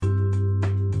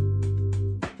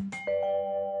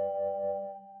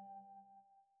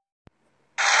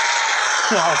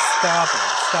Oh, stop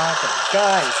it.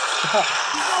 Guys, stop.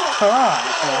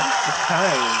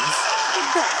 Guys.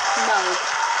 No.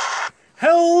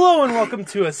 Hello and welcome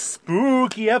to a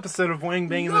spooky episode of Wang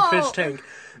Bang in the Fish Tank.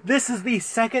 This is the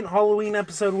second Halloween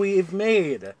episode we've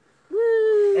made.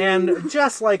 Woo. And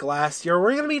just like last year,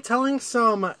 we're going to be telling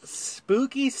some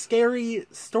spooky, scary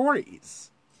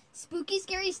stories. Spooky,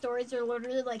 scary stories are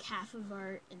literally like half of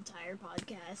our entire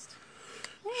podcast.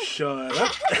 Shut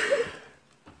up.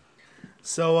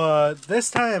 So,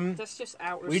 this time, That's just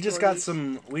our we just got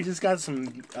some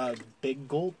big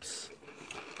gulps.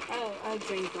 Oh, I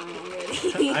drank mine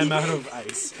already. I'm out of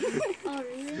ice. Oh,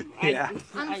 really? Yeah.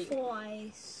 I'm full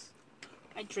ice.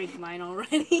 I drank mine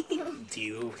already. Do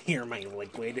you hear my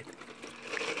liquid?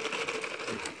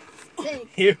 Sick.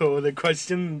 Ew, the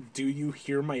question, do you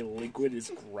hear my liquid,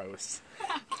 is gross.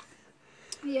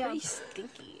 Yeah. Pretty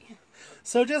stinky.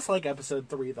 So just like episode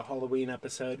 3, the Halloween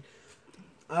episode,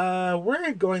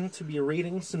 we're going to be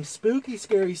reading some spooky,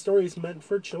 scary stories meant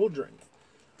for children.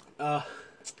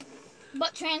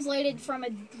 But translated from a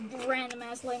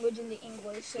random-ass language into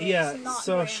English, so Yeah, it's not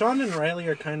so random. Sean and Riley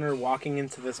are kind of walking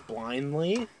into this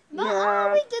blindly. No,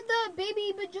 Yeah. we did the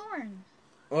Baby Bajorn.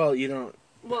 Well, you don't...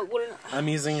 What? I'm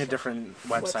using a different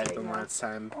website Website than now. last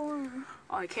time. Oh,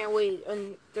 I can't wait.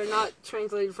 And they're not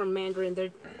translated from Mandarin. They're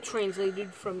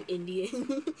translated from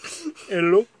Indian.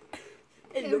 Hello,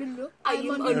 Hello. I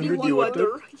am under the underwater.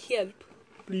 water. Help.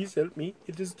 please help me.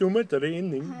 It is too much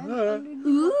raining. Ah.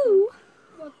 Ooh.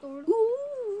 Water.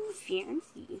 Ooh.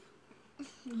 Fancy.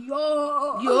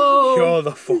 Yo! Yo. Yo,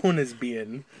 the phone is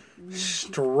being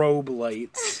strobe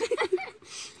lights.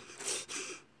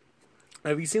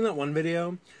 Have you seen that one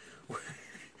video?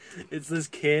 It's this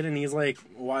kid and he's like,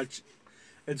 watch.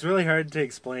 It's really hard to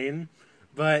explain,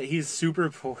 but he's super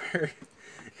poor.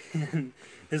 And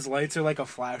his lights are like a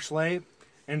flashlight.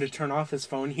 And to turn off his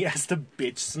phone, he has to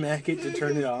bitch smack it to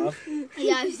turn it off.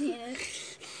 Yeah, I've seen it.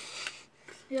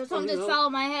 Yo, something just fell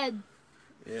on my head.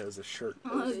 Yeah, it was a shirt.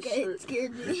 Oh, It's a okay, shirt. it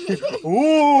scared me.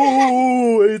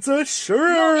 Ooh, it's a Yo,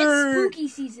 shirt! it's spooky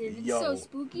season. It's Yo. so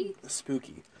spooky.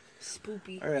 Spooky.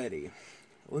 Spoopy. Alrighty.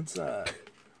 Let's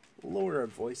lower our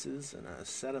voices and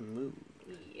set a mood.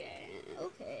 Yeah.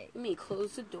 Okay. Let me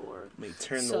close the door. Let me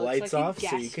turn So the it's lights like a off so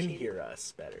gas you can chamber. hear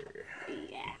us better.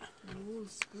 Yeah. Ooh,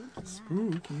 spooky.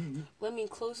 Spooky. Let me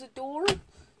close the door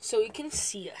so you can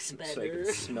see us better. So I can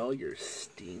smell your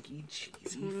stinky,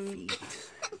 cheesy feet.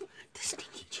 The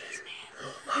stinky cheese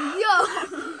man. Yo!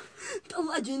 The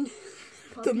legend.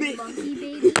 Puppy myth. monkey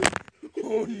baby.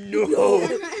 Oh no!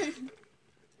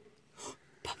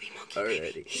 Puppy monkey baby.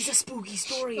 Alrighty. He's a spooky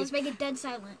story. Let's make it dead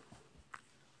silent.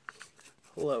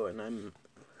 Hello, and I'm...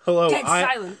 Hello, Dead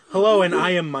silent. Hello, and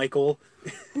I am Michael.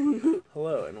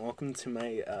 Hello, and welcome to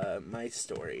my my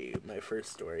story, my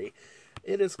first story.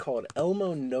 It is called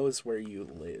Elmo Knows Where You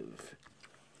Live.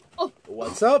 Oh.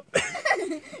 What's up?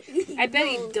 I bet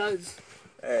he does.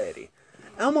 Alrighty.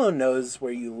 Elmo Knows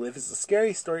Where You Live is a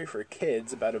scary story for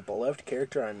kids about a beloved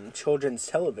character on children's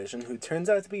television who turns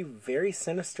out to be very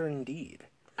sinister indeed.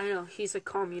 I know, he's a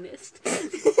communist.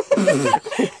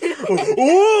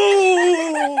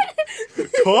 Oh!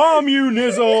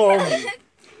 Communism!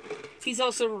 He's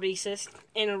also racist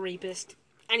and a rapist.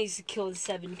 And he's killed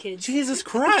 7 kids. Jesus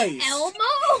Christ! Elmo?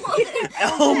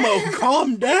 Elmo,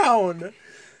 calm down!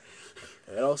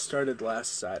 It all started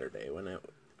last Saturday when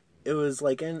it was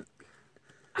like in...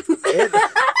 If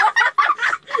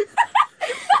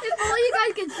only you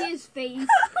guys could see his face.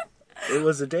 It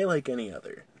was a day like any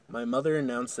other. My mother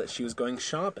announced that she was going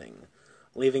shopping,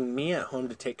 leaving me at home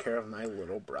to take care of my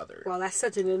little brother. Wow, that's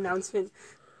such an announcement.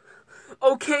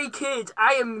 Okay, kids,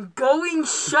 I am going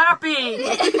shopping!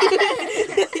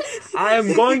 I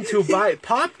am going to buy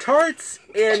Pop-Tarts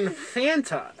and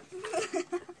Fanta.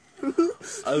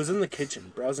 I was in the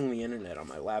kitchen, browsing the internet on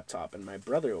my laptop, and my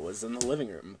brother was in the living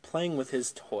room, playing with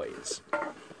his toys.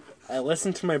 I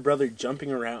listened to my brother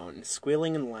jumping around,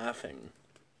 squealing and laughing.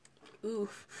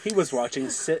 Oof. He was watching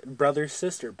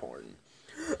brother-sister porn.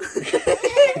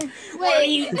 What are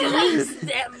you doing,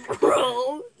 step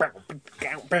bro?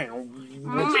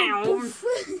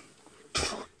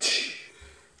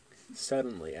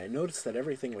 Suddenly, I noticed that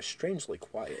everything was strangely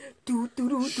quiet. Do, do,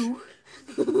 do,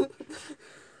 do.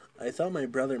 I thought my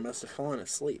brother must have fallen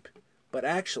asleep. But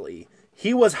actually,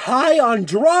 he was high on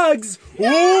drugs!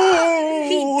 Whoa!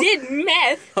 He did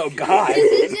meth! Oh, God.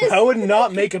 That would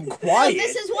not make him quiet.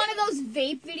 This is one of those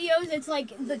vape videos. It's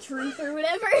like the truth or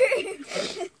whatever.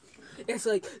 It's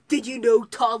like, did you know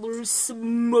toddlers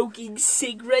smoking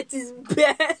cigarettes is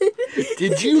bad?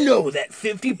 Did you know that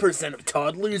 50% of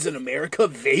toddlers in America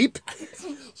vape?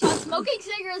 Sean, smoking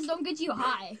cigarettes don't get you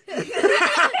high.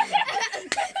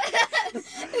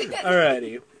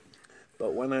 Alrighty.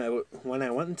 But when I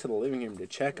went into the living room to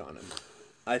check on him,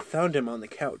 I found him on the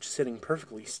couch, sitting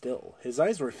perfectly still. His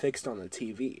eyes were fixed on the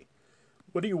TV.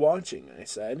 "What are you watching?" I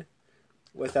said.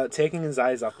 Without taking his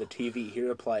eyes off the TV, he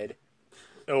replied,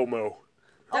 "Elmo."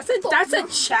 That's a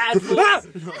Chad voice.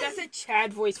 That's a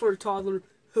Chad voice for a toddler.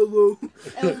 Hello.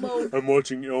 Elmo. "I'm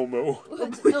watching Elmo."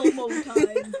 It's Elmo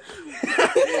time.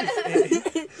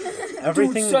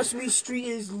 Everything, Sesame Street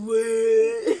is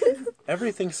lit.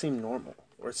 everything seemed normal,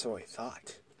 or so I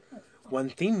thought. When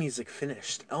theme music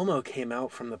finished, Elmo came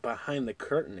out from behind the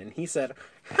curtain and he said,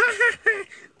 "Ha ha ha!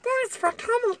 Thanks for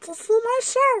coming to see my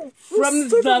show." From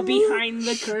the behind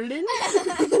the curtain?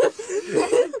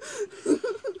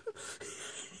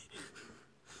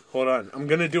 Hold on, I'm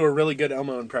gonna do a really good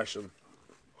Elmo impression.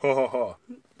 "Ha ha ha!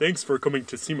 Thanks for coming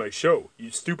to see my show,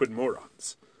 you stupid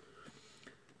morons."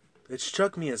 It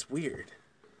struck me as weird,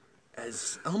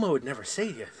 as Elmo would never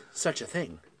say such a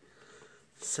thing,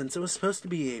 since it was supposed to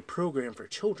be a program for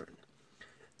children.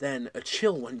 Then a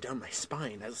chill went down my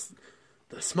spine as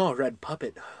the small red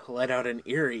puppet let out an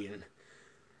eerie and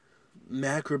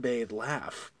macrobade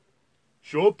laugh.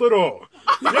 "Shotaro!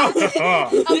 No,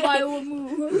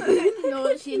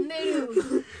 she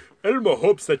knew. Elmo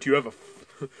hopes that you have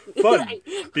fun,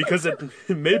 because it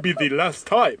may be the last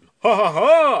time. Ha ha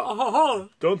ha!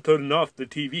 Don't turn off the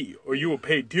TV, or you will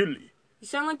pay dearly." You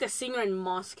sound like the singer in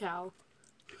Moscow.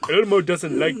 Elmo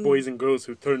doesn't like boys and girls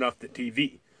who turn off the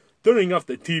TV. Turning off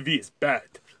the TV is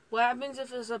bad. What happens if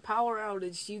there's a power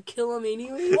outage? Do you kill him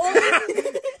anyway?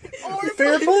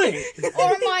 Fair point.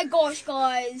 Oh my gosh,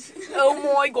 guys. Oh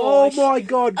my Oh gosh. my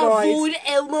god, guys. Avoid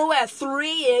Elmo at 3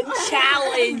 a.m.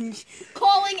 challenge.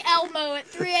 Calling Elmo at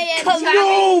 3 a.m.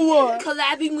 No!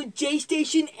 Collabing with J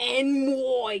Station and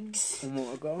Moigs. Oh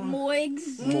my god.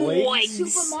 Moigs. Moigs?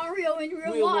 Super Mario in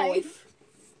real life.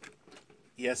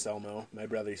 Yes, Elmo, my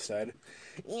brother said.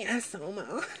 Yes,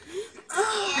 Elmo.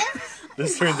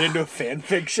 This turns into a fan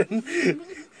fiction.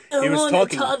 He was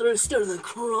talking. The toddler started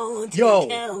crawling to Yo. the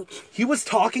couch. He was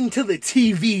talking to the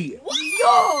TV. Yo!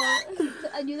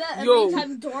 I do that every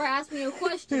time Dora asks me a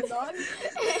question, dog.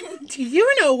 Do you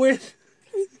know where...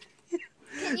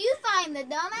 Can you find the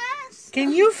dumbass?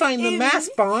 Can you find the mass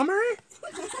bomber?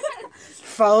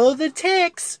 Follow the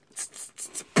ticks.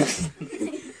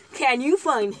 Can you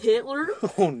find Hitler?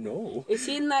 Oh no. Is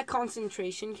he in that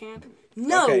concentration camp?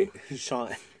 No. Okay,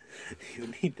 Sean, you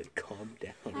need to calm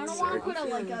down. I don't sir. want to put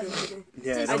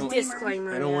A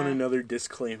disclaimer. I don't want another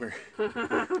disclaimer.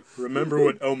 Remember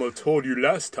what Elmo told you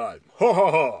last time. Ha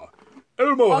ha ha.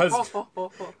 Elmo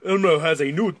has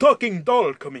a new talking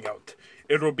doll coming out.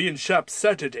 It will be in shops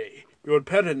Saturday. Your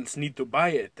parents need to buy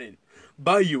it and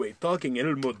buy you a talking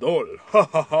Elmo doll. Ha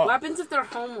ha ha. What happens if they're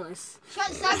homeless?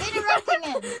 Stop interrupting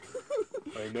him.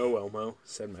 I know, Elmo,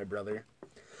 said my brother.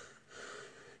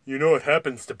 You know what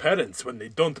happens to parents when they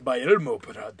don't buy Elmo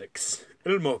products.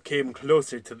 Elmo came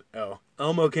closer to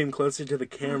the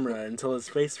camera until his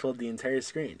face filled the entire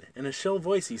screen. In a shrill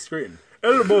voice, he screamed,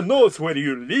 "Elmo knows where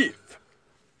you live!"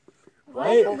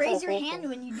 Why don't you raise your hand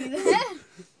when you do that?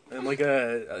 I'm like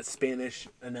a Spanish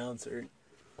announcer.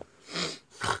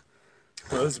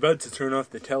 I was about to turn off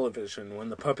the television when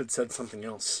the puppet said something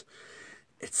else.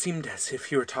 It seemed as if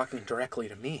he were talking directly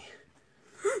to me.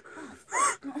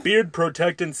 Beard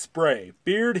protectant spray.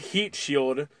 Beard heat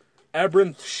shield.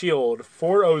 Aberranth shield.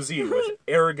 4OZ with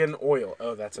argan oil.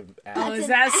 Oh, that's an ad. Oh, is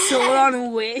that sold on a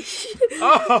Wish?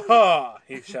 Ah ha ha!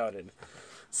 He shouted.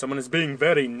 Someone is being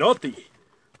very naughty.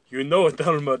 You know what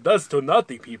Elmo does to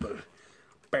naughty people.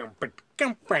 What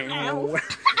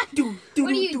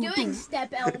are you doing,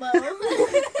 Step Elmo?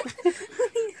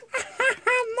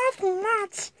 Nothing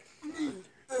much.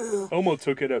 Elmo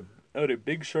took out a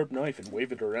big sharp knife and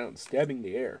waved it around, stabbing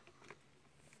the air.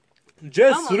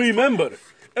 Just remember,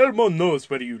 Elmo knows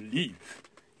where you live,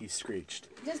 he screeched.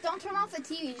 Just don't turn off the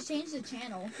TV, just change the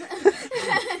channel.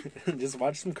 Just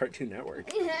watch some Cartoon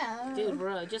Network. Yeah. Dude,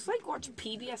 bro, just like watching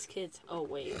PBS Kids. Oh,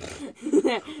 wait.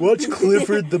 Watch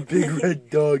Clifford the Big Red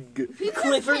Dog.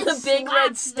 Clifford the Big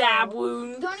Red Stab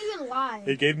Wound. Don't even lie.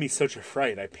 It gave me such a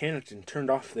fright, I panicked and turned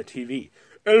off the TV.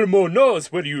 Elmo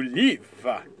knows where you live.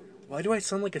 Why do I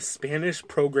sound like a Spanish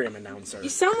program announcer? You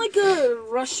sound like a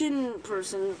Russian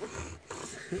person.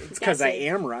 It's because I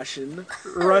am Russian.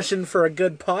 Russian for a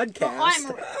good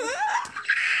podcast.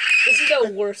 This is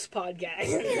the worst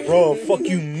podcast. Bro, fuck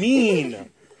you mean.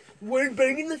 We're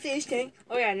burning the fish tank.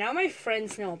 Oh yeah, now my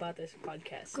friends know about this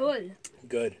podcast.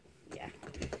 Good. Yeah.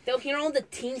 They'll hear all the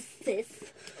teen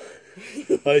sis.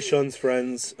 Hi, Sean's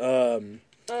friends.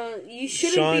 You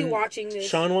shouldn't be watching this.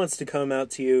 Sean wants to come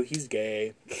out to you. He's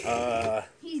gay.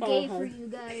 He's gay for you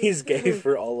guys. He's gay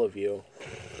for all of you.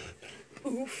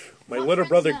 Oof. My little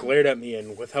brother glared at me,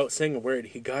 and without saying a word,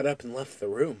 he got up and left the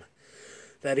room.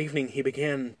 That evening, he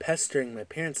began pestering my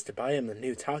parents to buy him a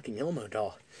new talking Elmo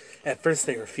doll. At first,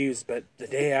 they refused, but the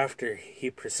day after, he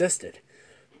persisted.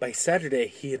 By Saturday,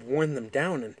 he had worn them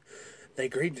down, and they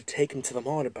agreed to take him to the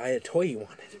mall to buy a toy he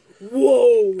wanted.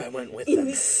 Whoa! I went with them.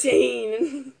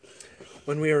 Insane!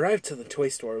 When we arrived to the toy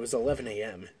store, it was 11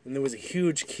 a.m., and there was a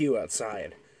huge queue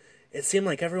outside. It seemed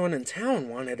like everyone in town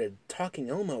wanted a talking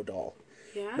Elmo doll.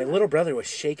 Yeah? My little brother was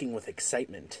shaking with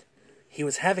excitement. He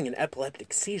was having an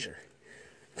epileptic seizure.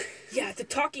 Yeah, The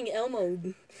talking Elmo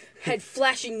had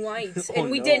flashing lights, Oh, and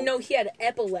we no. didn't know he had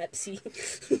epilepsy.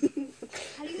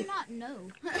 how do you not know?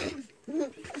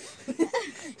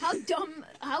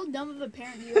 How dumb of a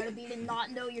parent you gotta be to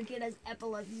not know your kid has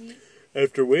epilepsy?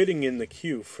 After waiting in the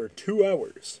queue for 2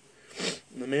 hours,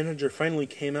 the manager finally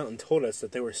came out and told us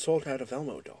that they were sold out of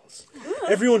Elmo dolls.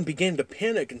 Everyone began to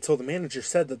panic until the manager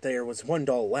said that there was one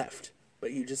doll left.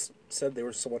 But you just said they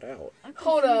were sold out.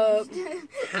 Hold up.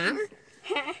 Huh?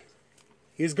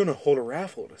 He was going to hold a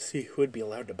raffle to see who would be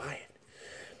allowed to buy it.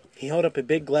 He held up a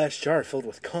big glass jar filled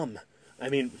with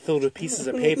filled with pieces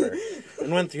of paper,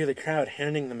 and went through the crowd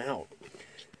handing them out.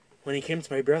 When he came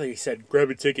to my brother, he said,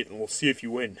 "Grab a ticket and we'll see if you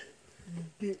win."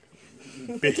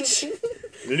 Bitch.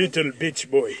 Little bitch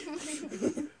boy.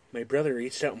 My brother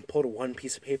reached out and pulled one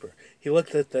piece of paper. He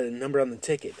looked at the number on the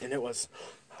ticket, and it was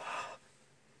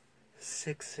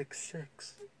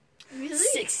 666. Really?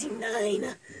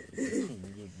 69.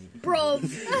 Bro.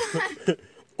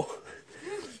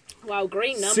 Wow,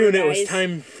 great number, Soon it guys. was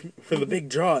time for the big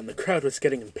draw, and the crowd was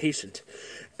getting impatient.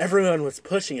 Everyone was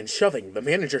pushing and shoving. The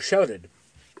manager shouted,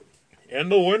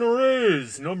 "And the winner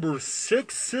is number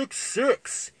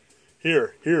 666.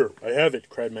 Here, I have it,"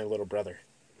 cried my little brother.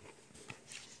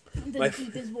 The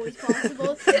deepest voice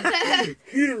possible.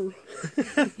 Here.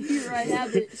 Here, I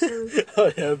have it, sir.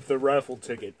 I have the raffle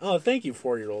ticket. Oh, thank you,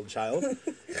 4-year-old child.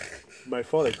 My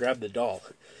father grabbed the doll,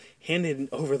 handed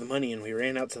over the money, and we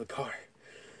ran out to the car.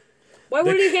 Why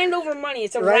would he hand over money?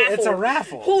 It's a Right, raffle. it's a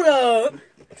raffle. Hold up.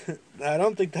 I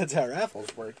don't think that's how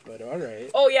raffles work, but alright.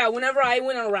 Oh, yeah, whenever I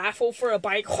win a raffle for a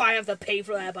bike, I have to pay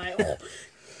for that bike. Oh.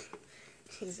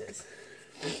 Jesus.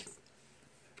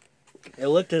 It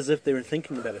looked as if they were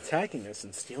thinking about attacking us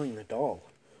and stealing the doll.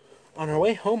 On our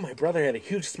way home, my brother had a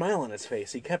huge smile on his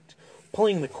face. He kept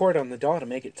pulling the cord on the doll to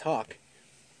make it talk.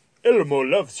 "Elmo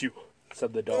loves you,"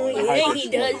 said the doll. in a Yeah, high he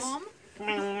pitched does.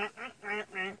 voice.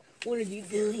 What are you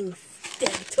doing,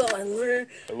 step toddler?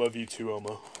 "I love you too,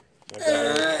 Elmo." My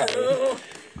brother cried.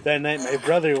 That night, my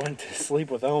brother went to sleep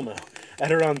with Elmo.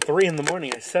 At around 3 in the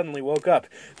morning, I suddenly woke up.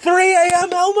 3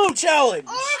 a.m. Elmo challenge!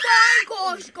 Oh my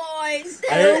gosh, guys!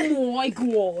 Oh my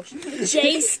gosh.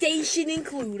 J station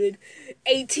included.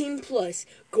 18 plus.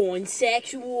 Going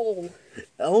sexual.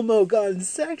 Elmo gone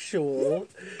sexual.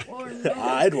 Or no.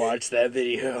 I'd watch that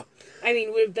video. I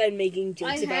mean, we've been making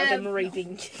jokes I about have- him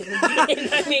raping children.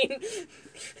 I mean,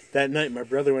 That night, my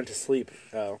brother went to sleep.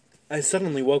 I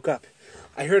suddenly woke up.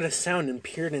 I heard a sound and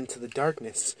peered into the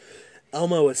darkness.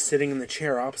 Elmo was sitting in the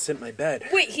chair opposite my bed.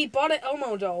 wait, he bought an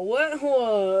Elmo doll. What?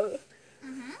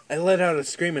 I let out a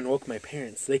scream and woke my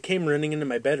parents. They came running into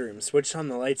my bedroom, switched on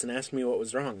the lights, and asked me what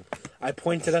was wrong. I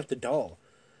pointed at the doll.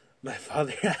 My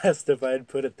father asked if I had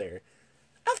put it there.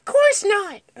 "Of course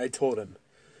not," I told him.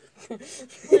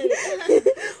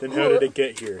 "Then how did it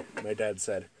get here?" my dad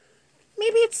said.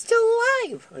 "Maybe it's still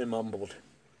alive," I mumbled.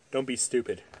 "Don't be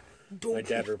stupid," my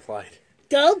dad replied.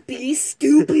 Don't be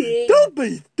stupid. Don't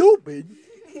be stupid.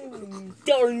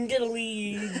 Darn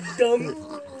diddly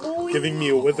dumb. Giving me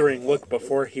a withering look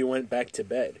before he went back to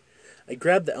bed. I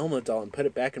grabbed the Elmo doll and put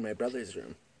it back in my brother's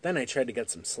room. Then I tried to get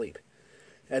some sleep.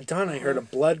 At dawn, I heard a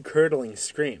blood-curdling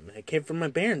scream. It came from my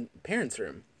parents'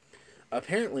 room.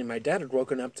 Apparently, my dad had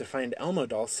woken up to find Elmo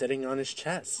doll sitting on his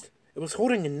chest. It was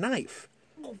holding a knife.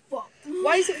 Oh, fuck.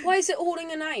 Why is it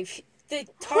holding a knife? The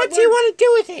toddler... "What do you want to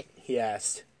do with it?" he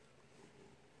asked.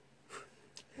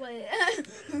 Wait.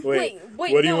 Wait, what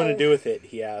do you no. want to do with it?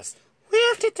 He asked. "We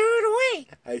have to throw it away,"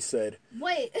 I said.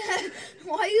 Wait.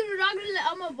 Why are you talking to the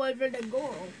Elmo boy for the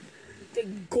girl? The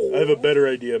goal. "I have a better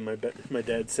idea," my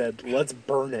dad said. "Let's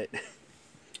burn it."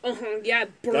 Yeah,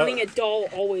 burning a doll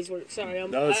always works. Sorry,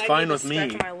 That was I fine need with to me.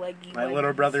 stretch My, My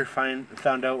little brother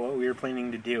found out what we were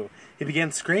planning to do. He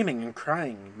began screaming and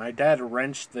crying. My dad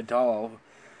wrenched the doll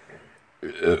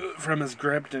from his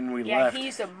grip and we Yeah, left. he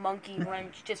used a monkey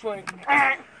wrench. Just went.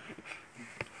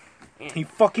 He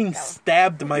fucking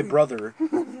stabbed my brother.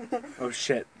 Oh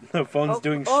shit. The phone's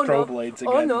doing strobe lights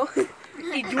again. Oh no.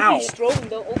 He do be Ow. strobing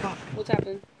though. Oh god, what's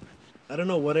happening? I don't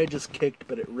know what I just kicked,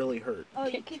 but it really hurt. Oh,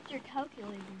 you kicked your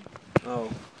calculator. Oh.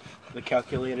 The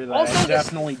calculator that Also, I this-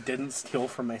 definitely didn't steal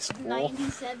from my school.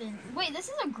 97. Wait, this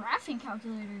is a graphing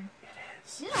calculator.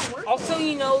 These don't work. Also,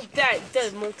 you know that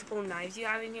the multiple knives you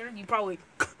have in here, you probably.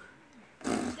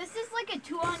 This is like a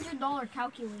 $200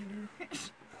 calculator.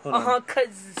 Hold on.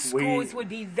 Because schools would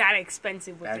be that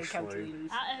expensive with their Actually.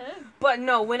 calculators. But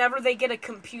no, whenever they get a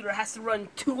computer, it has to run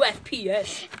 2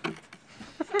 FPS.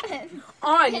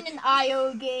 on In an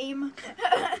IO game.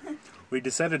 We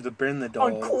decided to burn the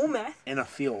on doll cool math. in a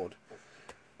field.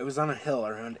 It was on a hill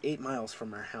around 8 miles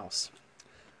from our house.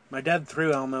 My dad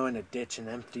threw Elmo in a ditch and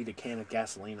emptied a can of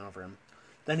gasoline over him.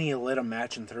 Then he lit a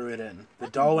match and threw it in. The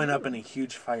doll went up in a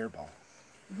huge fireball.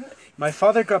 My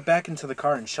father got back into the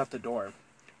car and shut the door.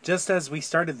 Just as we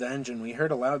started the engine, we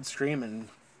heard a loud scream,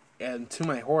 and to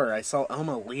my horror, I saw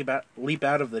Elmo leap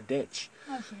out of the ditch.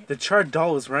 Oh, shit. The charred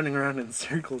doll was running around in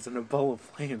circles in a bowl of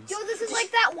flames. Yo, this is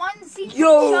like that one scene from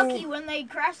Yo. Chucky when they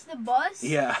crashed the bus.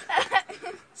 Yeah.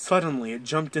 Suddenly, it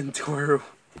jumped into our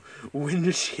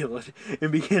windshield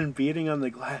and began beating on the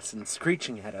glass and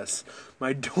screeching at us.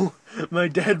 My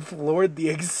dad floored the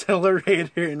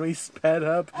accelerator and we sped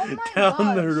up Oh my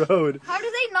down the gosh. road. How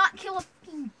do they not kill a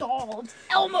fucking doll? It's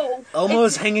Elmo. Elmo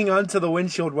was hanging onto the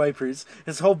windshield wipers.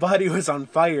 His whole body was on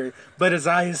fire, but his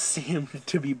eyes seemed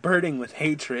to be burning with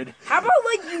hatred. How about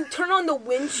like you turn on the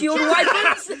windshield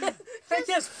wipers and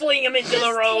just fling him into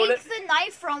the road? Take the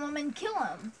knife from him and kill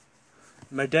him.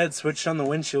 My dad switched on the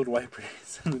windshield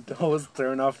wipers and the doll was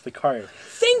thrown off the car.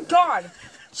 Thank God!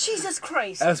 Jesus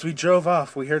Christ! As we drove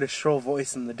off, we heard a shrill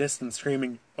voice in the distance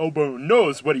screaming, "Elmo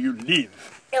knows where you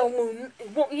live." Elmo,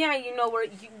 well, yeah, you know where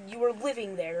you were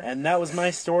living there. And that was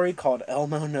my story called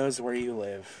Elmo Knows Where You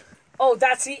Live. Oh,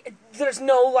 that's the. There's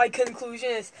no like conclusion.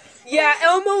 It's, yeah,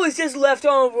 Elmo was just left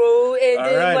on the road, and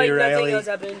then like Alrighty, nothing Riley. else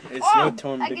happened. It's Oh, your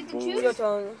turn, I big get to boy. choose? Your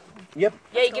turn. Yep.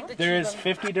 Yeah, you get the There's choose.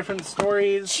 50 different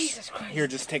stories. Jesus Christ. Here,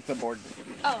 just take the board.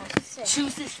 Oh, sick.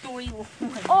 Choose the story.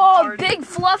 Oh, big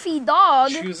fluffy dog.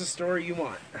 Choose a story you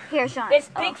want. Here, Sean. It's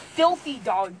big filthy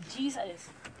dog. Jesus.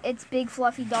 It's big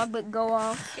fluffy dog, but go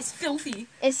off. It's filthy.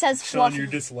 It says Sean, fluffy. you're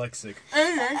dyslexic.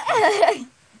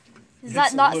 Does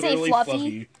that not say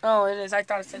fluffy? Oh, it is. I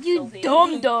thought it said You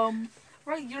filthy. dumb.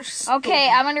 Right, you're stupid. Okay,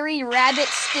 I'm gonna read Rabbit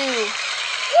Stew.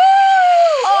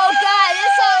 Oh God,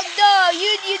 this song, no,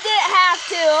 you didn't have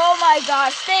to. Oh my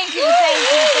gosh, thank you. Okay,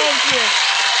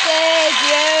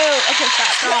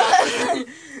 stop.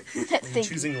 Thank you.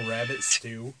 Choosing rabbit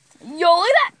stew. Yo, look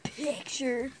at that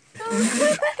picture.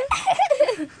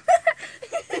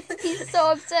 He's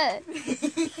so upset.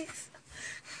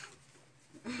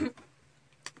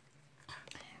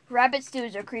 Rabbit Stew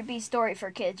is a creepy story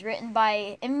for kids, written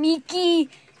by Miki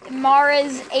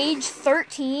Maras, age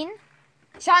 13.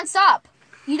 Sean, stop.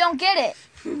 You don't get it.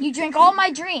 You drink all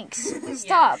my drinks.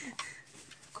 Stop.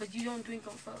 Because you don't drink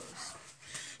on first.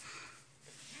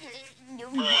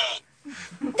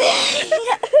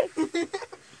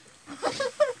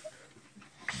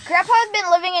 Grandpa had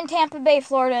been living in Tampa Bay,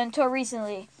 Florida until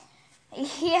recently.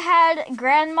 He and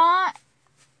Grandma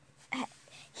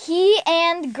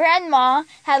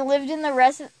had lived in a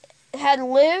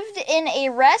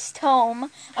rest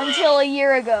home until a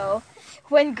year ago.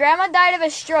 When Grandma died of a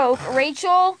stroke,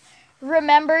 Rachel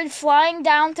remembered flying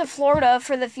down to Florida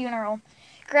for the funeral.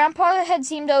 Grandpa had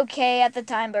seemed okay at the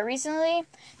time, but recently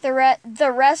the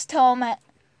rest home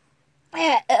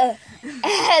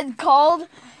had called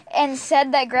and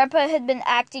said that Grandpa had been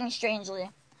acting strangely.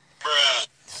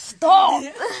 Stop!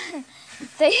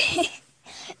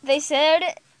 They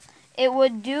said it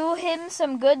would do him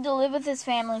some good to live with his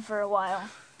family for a while.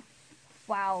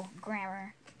 Wow,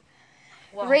 grammar.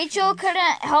 Wow. Rachel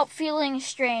couldn't help feeling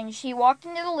strange. She walked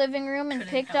into the living room and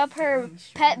picked up her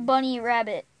pet bunny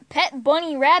rabbit. Pet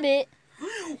bunny rabbit?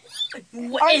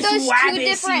 Are those two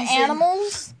different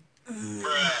animals?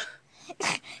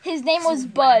 His name was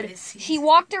Bud. She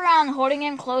walked around holding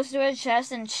him close to her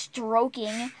chest and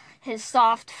stroking his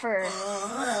soft fur.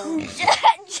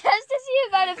 Just as she was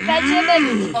about to fetch him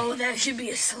Oh, that should be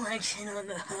a selection on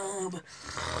the hub.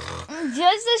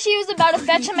 just as she was about to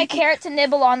fetch him a carrot to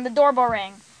nibble on, the doorbell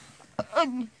rang.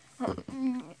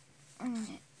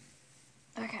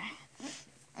 Okay.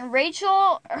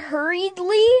 Rachel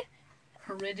hurriedly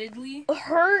put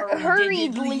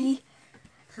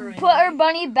her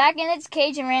bunny back in its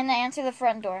cage and ran to answer the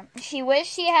front door. She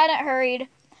wished she hadn't hurried.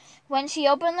 When she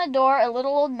opened the door, a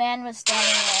little old man was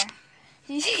standing there.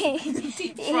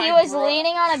 He was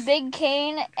leaning on a big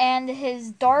cane, and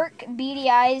his dark, beady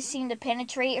eyes seemed to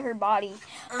penetrate her body.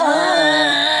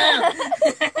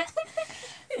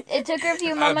 It took her a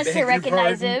few moments to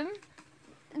recognize him.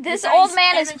 This old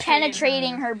man is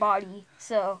penetrating her body.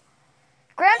 So,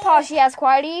 Grandpa, she asked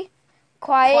quietly,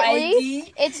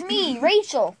 "It's me,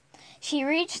 Rachel." She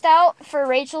reached out for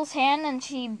Rachel's hand and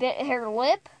she bit her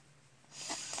lip.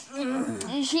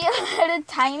 She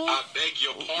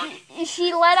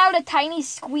let out a tiny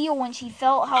squeal when she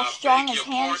felt how strong his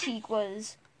handshake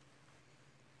was.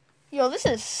 Yo, this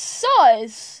is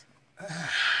sus.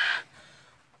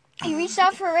 He reached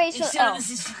out for Rachel.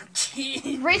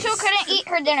 Rachel couldn't eat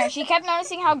her dinner. She kept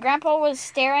noticing how Grandpa was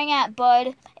staring at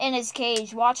Bud in his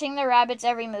cage, watching the rabbit's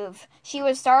every move. She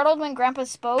was startled when Grandpa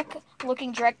spoke,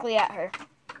 looking directly at her.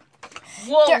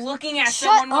 Whoa, looking at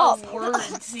someone with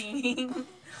words.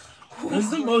 This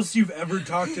is the most you've ever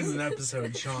talked in an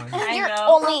episode, Sean. You're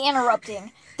only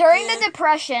interrupting. During the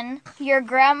Depression, your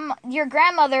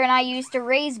grandmother and I used to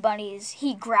raise bunnies.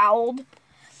 He growled.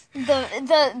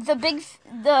 The big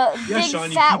Sean,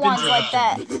 fat ones like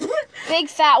that. Big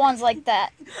fat ones like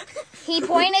that. He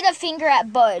pointed a finger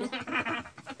at Bud.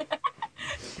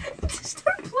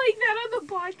 Start playing that on the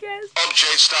podcast.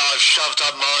 Objects that I've shoved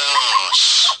up my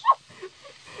ass.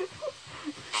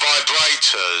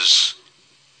 Vibrators.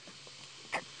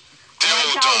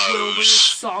 Wilbur's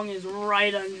Dildos. song is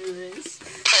right under this.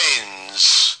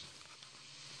 Pens.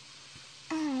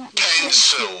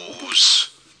 Pencils.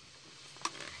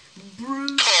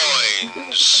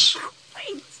 Coins.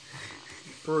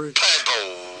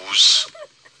 Pebbles.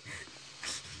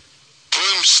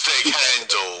 Broomstick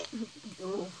handle.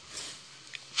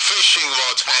 Fishing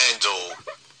rod handle.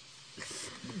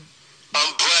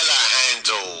 Umbrella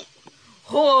handle.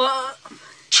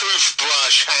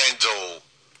 Toothbrush handle.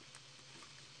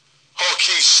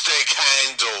 Hockey stick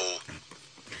handle.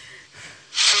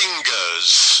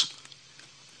 Fingers.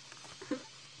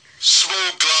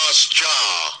 Small glass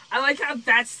jar. I like how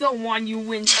that's the one you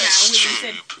went down when you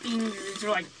said fingers.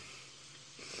 You're like,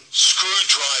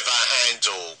 Screwdriver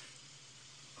handle.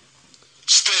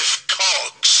 Stiff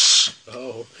cocks.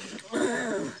 Oh.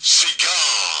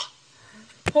 Cigar.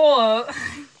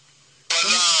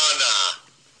 Banana.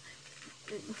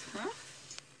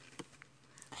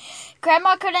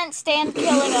 Grandma couldn't stand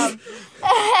killing them.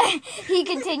 He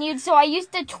continued, so I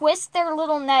used to twist their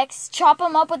little necks, chop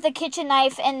them up with a kitchen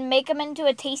knife, and make them into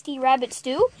a tasty rabbit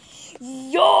stew.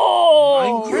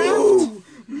 Yo!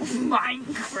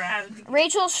 Minecraft.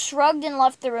 Rachel shrugged and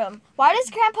left the room. Why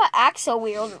does Grandpa act so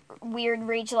weird,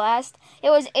 Rachel asked. It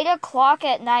was 8 o'clock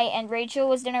at night, and Rachel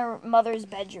was in her mother's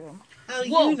bedroom. Oh,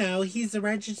 you know, he's a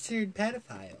registered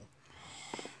pedophile.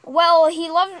 Well, he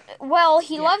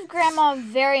loved Grandma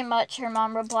very much, her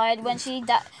mom replied. When she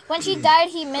died,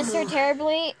 he missed her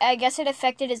terribly. I guess it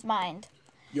affected his mind.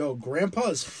 Yo, Grandpa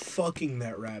is fucking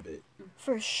that rabbit.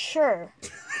 For sure.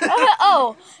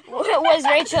 It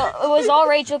was all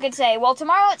Rachel could say. Well,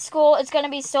 tomorrow at school, it's going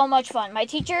to be so much fun. My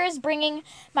teacher is bringing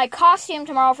my costume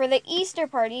tomorrow for the Easter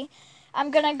party.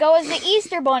 I'm going to go as the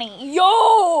Easter Bunny.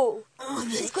 Yo!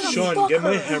 Sean, get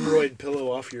my hemorrhoid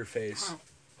pillow off your face.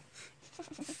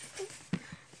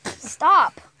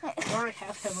 Stop. I already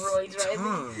have hemorrhoids,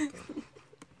 right?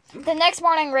 The next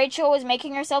morning, Rachel was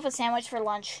making herself a sandwich for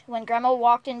lunch when Grandpa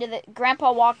walked into the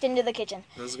kitchen.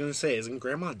 I was gonna say, isn't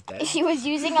Grandma dead? She was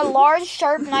using a large,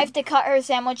 sharp knife to cut her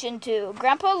sandwich in two.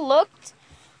 Grandpa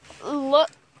Bruh.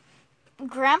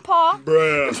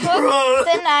 took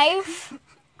the knife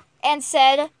and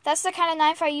said, "That's the kind of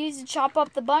knife I use to chop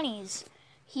up the bunnies."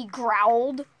 He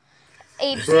growled.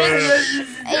 A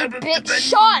big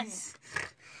Sean!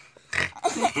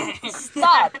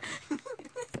 Stop.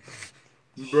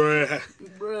 Bruh.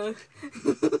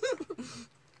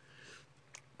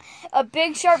 A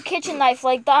big sharp kitchen knife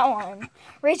like that one.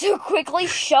 Rachel quickly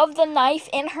shoved the knife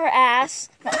in her ass.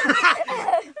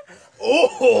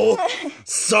 Oh!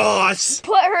 Sauce!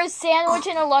 Put her sandwich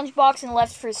in a lunchbox and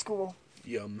left for school.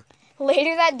 Yum.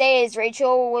 Later that day, as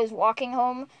Rachel was walking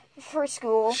home for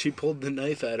school, She pulled the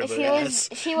knife out of her ass.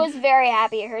 she was very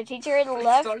happy. Her teacher had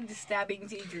left. Started stabbing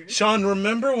teachers. Sean,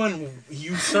 remember when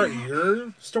you start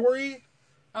your story?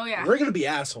 Oh, yeah. We're gonna be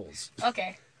assholes.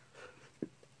 Okay.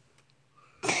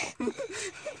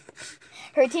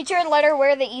 Her teacher had let her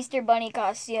wear the Easter Bunny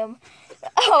costume.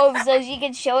 Oh, so she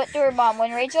could show it to her mom.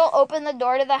 When Rachel opened the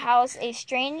door to the house, a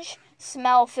strange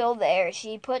smell filled the air.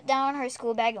 She put down her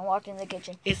school bag and walked into the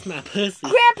kitchen. It's my pussy.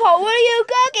 Grandpa, what are you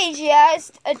cooking? She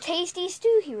asked. A tasty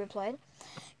stew, he replied.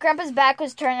 Grandpa's back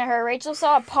was turned to her. Rachel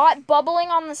saw a pot bubbling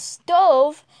on the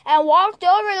stove and walked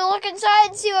over to look inside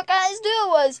and see what kind of stew it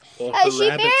was. Well, As her she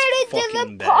rabbit's peered into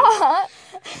fucking the dead. pot,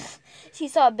 she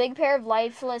saw a big pair of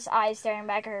lifeless eyes staring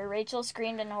back at her. Rachel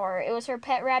screamed in horror. It was her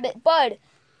pet rabbit, Bud.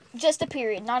 Just a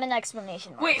period, not an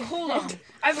explanation mark. Wait, hold on.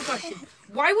 I have a question.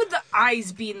 Why would the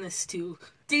eyes be in this stew?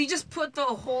 Did he just put the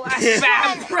whole ass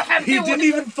rabbit? He didn't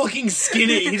even fucking skin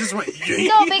it. He just went.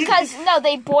 No, because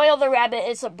they boil the rabbit.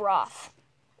 It's a broth.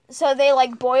 So they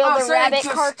boil the rabbit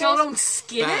carcass. Still don't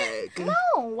skin it? No,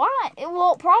 why?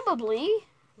 Well, probably.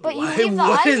 But you Why leave the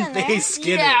eyes in wouldn't there. they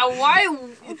skin Yeah, it? why?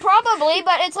 Probably,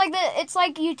 but it's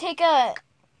like you take a.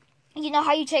 You know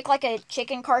how you take a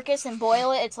chicken carcass and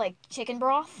boil it? It's like chicken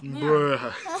broth.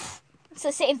 Bruh. It's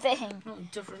the same thing. The only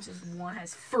difference is one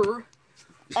has fur.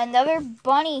 Another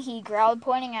bunny, he growled,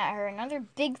 pointing at her. Another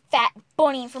big fat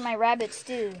bunny for my rabbit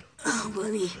stew. Oh,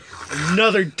 bunny.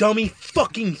 Another dummy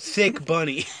fucking thick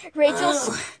bunny.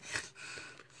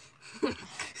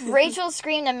 Rachel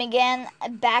screamed and began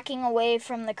backing away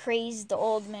from the crazed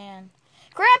old man.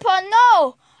 Grandpa,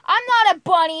 no! I'm not a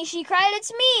bunny, she cried.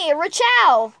 It's me,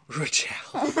 Rachel.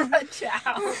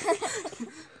 Ciao.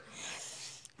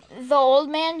 The old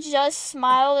man just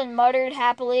smiled and muttered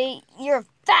happily, You're a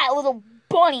fat little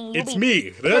bunny. It's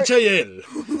me, Rachel.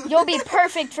 You'll be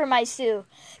perfect for my stew.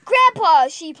 Grandpa,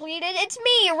 she pleaded, it's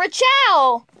me,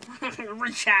 Rachel.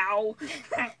 Ciao.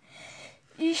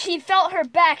 She felt her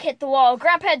back hit the wall.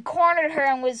 Grandpa had cornered her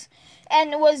and was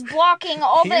blocking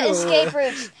all the Ew. escape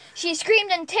routes. She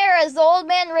screamed in terror as the old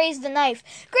man raised the knife.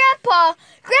 Grandpa,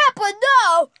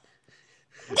 no!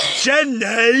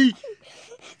 Jenny!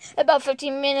 About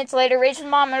 15 minutes later, Rachel's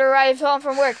mom had arrived home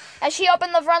from work. As she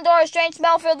opened the front door, a strange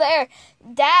smell filled the air.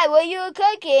 Dad, what are you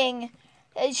cooking?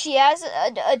 She asked.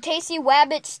 A tasty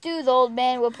wabbit stew, the old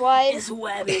man replied. It's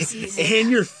wabbit season. And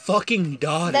your fucking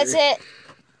daughter. That's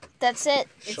it.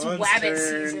 It's Sean's wabbit turn.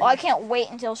 season. Oh, I can't wait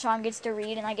until Sean gets to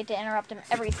read and I get to interrupt him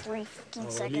every 3 fucking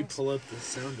Let me seconds. pull up the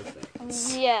sound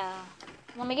effects. Yeah.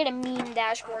 Let me get a meme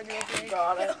dashboard real quick.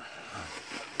 Got it.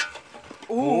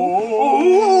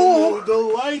 Ooh, the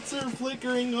lights are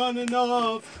flickering on and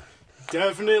off.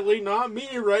 Definitely not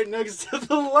me right next to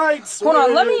the lights. Hold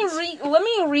on, let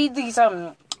me read these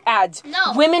ads.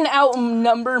 No. Women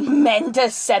outnumber men to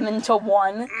 7 to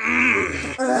 1.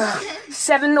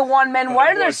 7 to 1 men.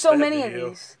 Why are there so many of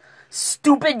these?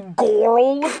 Stupid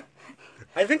girl.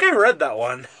 I think I read that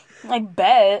one. I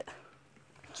bet.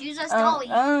 Jesus, I Dolly.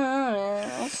 don't know,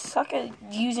 man. I suck at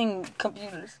using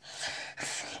computers.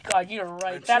 God, you're right.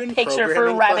 Aren't you That in picture for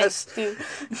programming rabbits, too.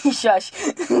 Shush.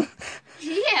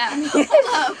 Yeah. Hold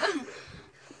up.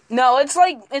 No,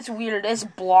 it's weird. It's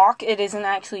block. It isn't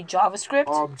actually JavaScript.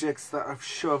 Objects that I've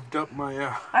shoved up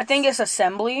my I think it's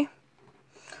assembly.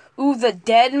 Ooh, the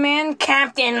dead man,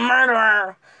 Captain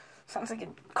Murderer. Sounds like a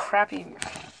crappy.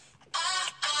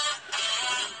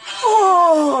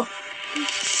 Oh,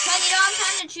 Son, you don't have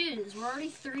time to choose. We're already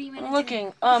 3 minutes in.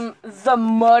 looking. The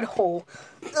mud hole.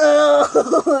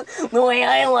 The way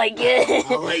I like it.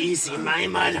 I'll let you see my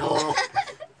mud hole.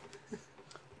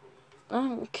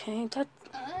 Okay, that.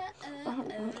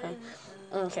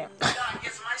 Okay.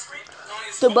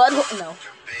 The mud hole.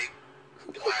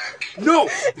 No. No!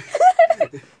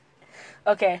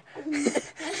 Okay.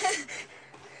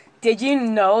 Did you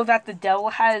know that the devil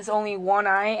has only one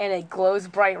eye and it glows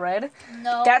bright red?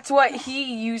 No. That's what he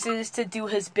uses to do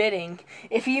his bidding.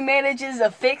 If he manages to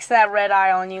fix that red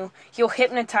eye on you, he'll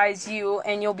hypnotize you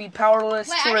and you'll be powerless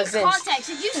Wait, to I need resist. context.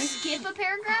 Did you skip a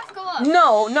paragraph? Go up.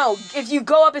 No. If you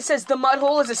go up, it says the mud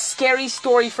hole is a scary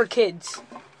story for kids.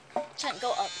 Son,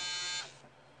 go up.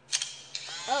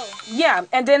 Oh. Yeah,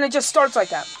 and then it just starts like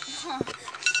that.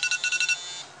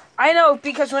 I know,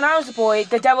 because when I was a boy,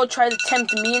 the devil tried to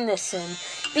tempt me in this sin.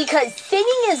 Because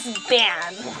sinning is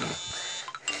bad.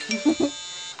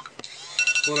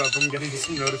 Hold up, I'm getting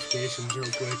some notifications real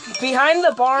quick. Behind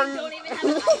the barn... Don't even have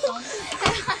an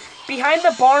iPhone. Behind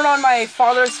the barn on my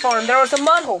father's farm, there was a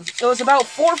mud hole. It was about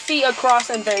 4 feet across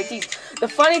and very deep. The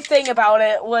funny thing about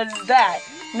it was that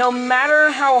no matter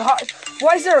how hot...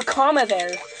 Why is there a comma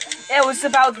there? It was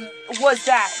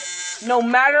that no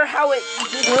matter how it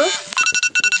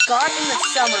got in the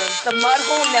summer, the mud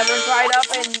hole never dried up,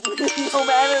 and no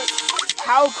matter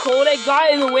how cold it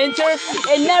got in the winter,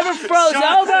 it never froze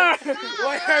over.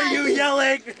 Why are you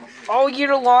yelling? All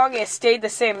year long, it stayed the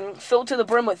same, filled to the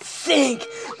brim with thick,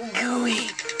 gooey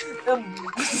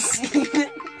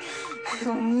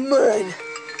mud,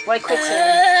 like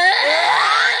quicksand.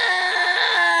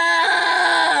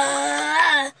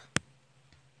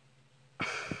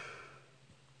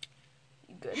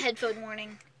 Headphone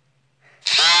warning.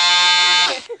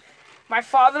 My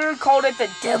father called it the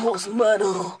devil's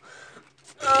muddle.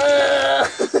 I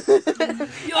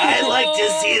like to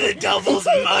see the devil's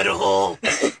mud hole.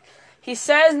 He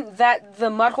said that the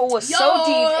mud hole was so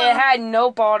deep it had no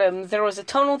bottom. There was a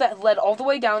tunnel that led all the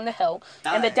way down to hell,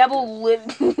 and the devil lived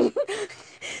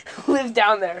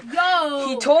down there.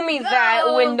 He told me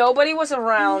that when nobody was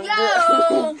around,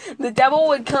 the devil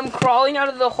would come crawling out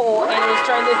of the hole and was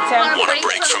trying to tempt. Want a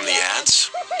break from the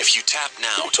ads? If you tap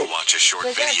now to watch a short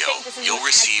video, you'll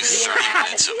receive 30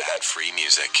 minutes of ad-free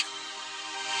music.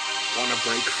 Want a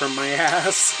break from my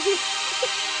ass?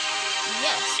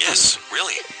 Yes,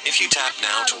 really. If you tap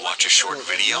now to watch a short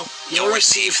video, you'll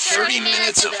receive 30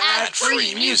 minutes of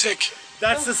ad-free music.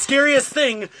 That's the scariest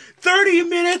thing. 30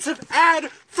 minutes of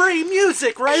ad-free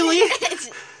music, Riley. It's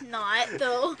not,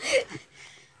 though.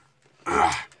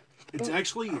 It's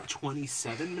actually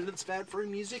 27 minutes of ad-free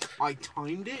music. I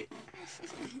timed it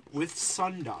with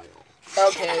sundial.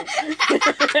 Okay.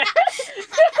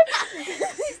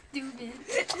 Stupid.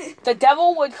 The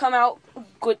devil would come out.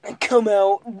 The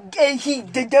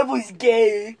devil's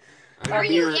gay. Are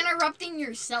you interrupting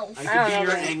yourself? I could be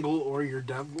your angle or your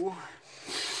devil.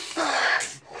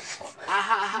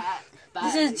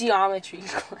 This is geometry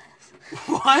class.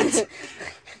 What?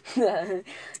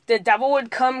 The devil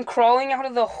would come crawling out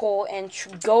of the hole and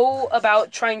go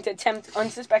about trying to tempt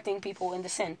unsuspecting people into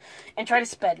sin and try to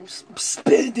spread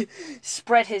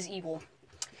his evil.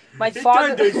 My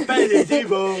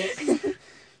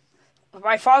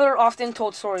father often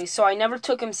told stories, so I never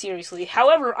took him seriously.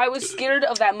 However, I was scared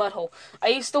of that mud hole. I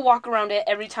used to walk around it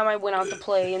every time I went out to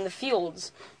play in the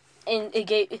fields, and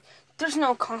there's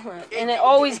no comma, and it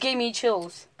always gave me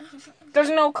chills. There's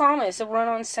no comma. It's a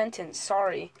run-on sentence.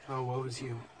 Sorry. Oh, what was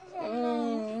you?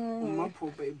 My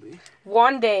poor baby.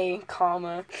 One day,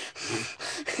 comma.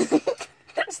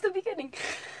 That's the beginning.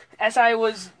 As I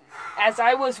was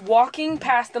walking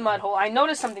past the mud hole, I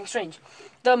noticed something strange.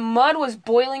 The mud was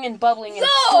boiling and bubbling and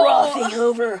frothing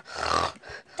over.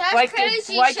 That's like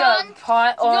crazy, like Sean. a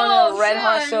pot on a red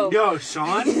hot stove. Yo,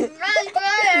 Sean?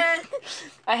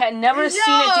 I had never seen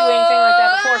it do anything like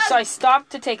that before, so I stopped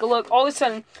to take a look. All of a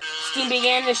sudden, steam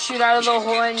began to shoot out of the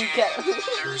hole and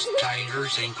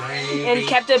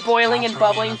kept it boiling and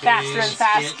bubbling faster and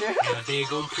faster.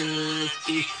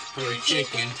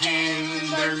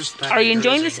 Are you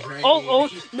enjoying this? Oh,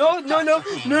 no.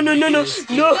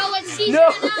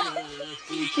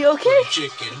 You okay?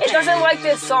 It doesn't like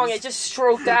this song, it just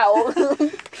stroked out.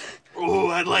 Oh,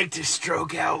 I'd like to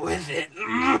stroke out with it.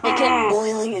 It kept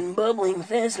boiling and bubbling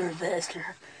faster and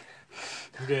faster.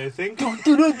 Okay, I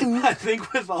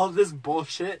think with all this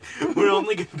bullshit, we're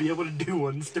only gonna be able to do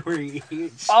one story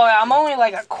each. Oh, I'm only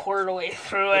like a quarter way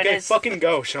through it. Okay, fucking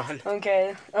go, Sean.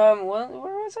 Okay. Where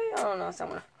was I? I don't know,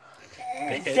 somewhere.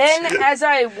 Then, as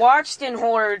I watched in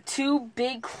horror, two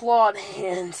big clawed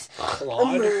hands.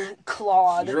 Clawed? You're a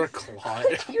clod.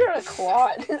 You're a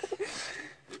clod.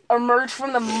 Emerged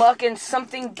from the muck and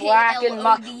something black and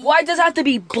muck. Why does it have to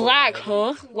be black,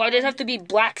 huh? Why does it have to be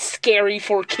black scary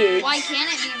for kids? Why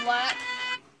can't it be black?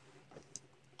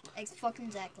 Fucking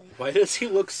exactly. Why does he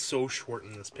look so short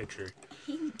in this picture?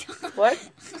 What?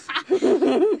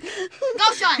 Go,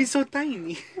 Sean! He's so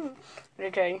tiny.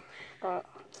 Okay.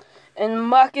 And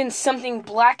muck and something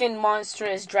black and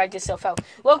monstrous dragged itself out.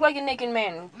 Looked like a naked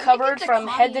man, covered from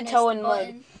head to toe in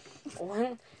mud.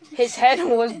 His head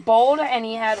was bald and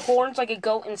he had horns like a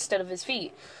goat instead of his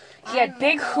feet. He had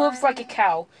big hooves like a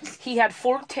cow. He had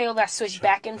forked tail that switched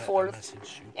back and forth.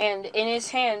 And in his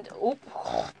hand...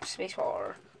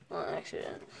 spacebar.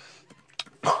 Accident.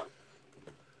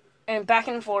 And back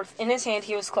and forth. In his hand,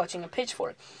 he was clutching a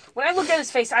pitchfork. When I looked at his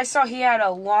face, I saw he had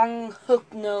a long,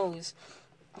 hooked nose.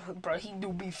 Bro, he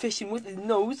do be fishing with his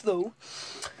nose, though.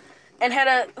 And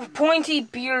had a pointy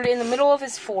beard in the middle of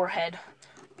his forehead.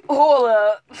 Hold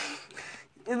up.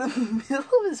 In the middle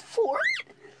of his forehead?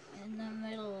 In the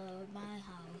middle of my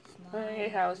house. My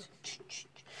house.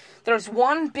 There was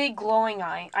one big glowing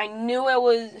eye. I knew it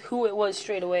was who it was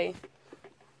straight away.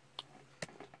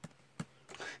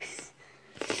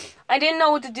 I didn't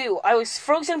know what to do. I was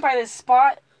frozen by the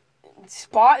spot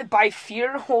by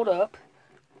fear. Hold up.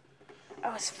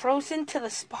 I was frozen to the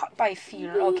spot by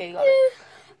fear. Okay, got it.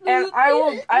 And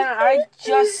I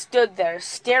just stood there,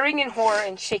 staring in horror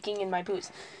and shaking in my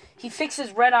boots. He fixed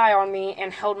his red eye on me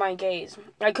and held my gaze.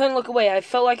 I couldn't look away. I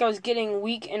felt like I was getting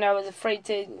weak and I was afraid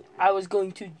I was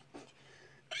going to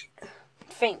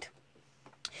faint.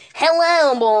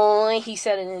 "Hello, boy," he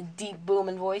said in a deep,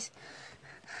 booming voice.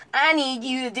 "I need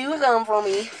you to do something for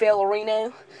me,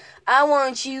 Fellerino. I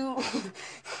want you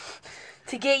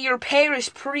to get your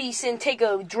parish priest and take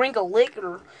a drink of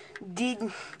liquor. Do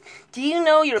you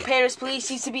know your Paris police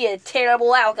used to be a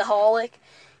terrible alcoholic?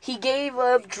 He gave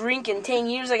up drinking 10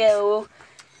 years ago,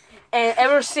 and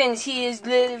ever since he has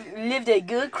lived a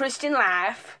good Christian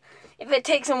life. If it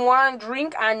takes him one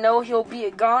drink, I know he'll be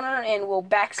a goner and will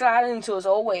backslide into his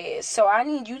old ways. So I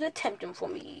need you to tempt him for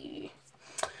me.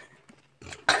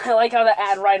 I like how the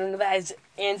ad right under that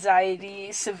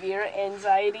is severe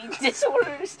anxiety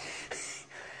disorders.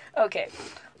 Okay.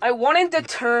 I wanted to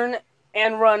turn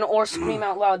and run or scream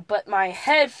out loud, but my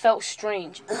head felt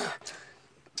strange.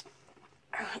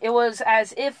 It was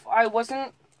as if I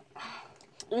wasn't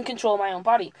in control of my own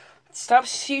body. Stop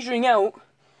seizuring out.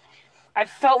 I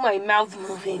felt my mouth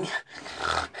moving,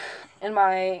 and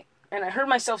I heard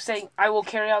myself saying, "I will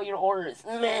carry out your orders,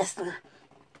 master."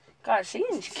 God,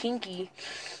 she's kinky.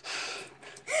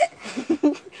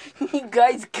 You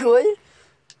guys good?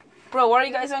 Bro, why are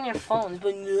you guys on your phones?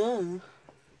 But no.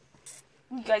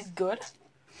 You guys good?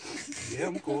 Yeah,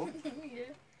 I'm cool.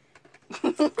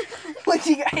 What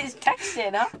you guys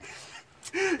texting,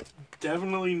 huh?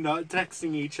 Definitely not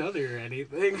texting each other or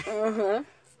anything. Uh-huh.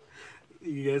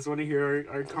 You guys want to hear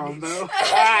our combo?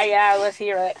 Yeah, let's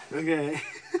hear it. Okay.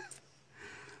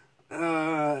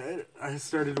 I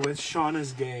started with Sean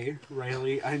is gay,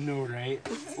 Riley. I know, right?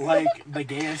 Like, the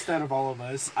gayest out of all of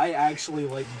us. I actually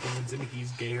like dudes and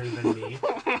he's gayer than me.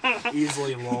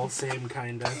 Easily, lol, same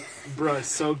kinda. Bruh,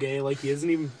 so gay, like, he isn't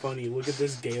even funny. Look at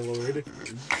this gay lord.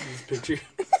 This picture.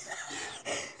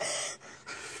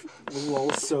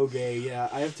 Lol, so gay, yeah.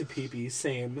 I have to pee-pee,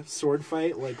 same. Sword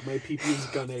fight, like, my pee-pee's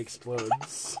gonna explode.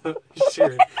 So,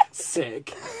 sure,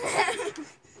 sick.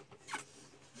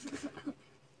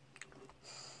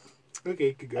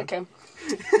 Okay, good go. Okay.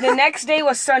 The next day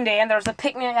was Sunday, and there was a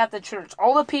picnic at the church.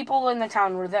 All the people in the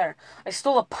town were there. I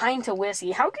stole a pint of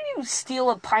whiskey. How can you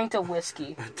steal a pint of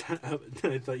whiskey?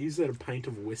 I thought you said a pint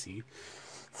of whiskey.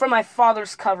 From my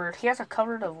father's cupboard. He has a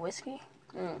cupboard of whiskey?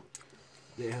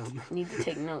 Damn. Need to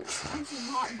take notes. It's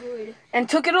not good. And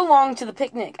took it along to the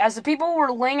picnic. As the people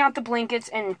were laying out the blankets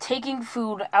and taking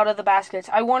food out of the baskets,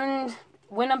 I went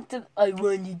up to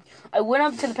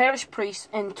the parish priest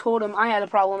and told him I had a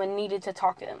problem and needed to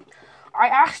talk to him. I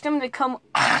asked him to come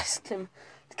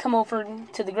over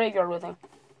to the graveyard with me.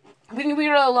 When we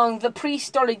were alone, the priest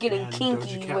started getting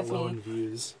kinky with me.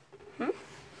 Views. Huh?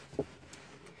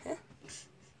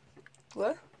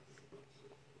 What?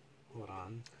 Hold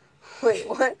on. Wait,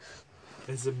 what?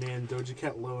 As a man, Doja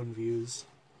Cat low in views.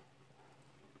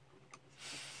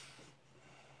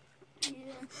 Yeah.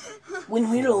 When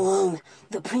we were alone,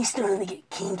 the priest started to get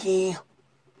kinky.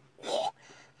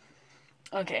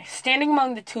 Okay, standing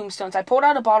among the tombstones, I pulled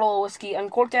out a bottle of whiskey,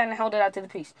 uncorked it, and held it out to the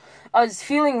priest. I was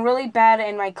feeling really bad,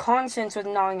 and my conscience was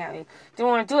gnawing at me. Didn't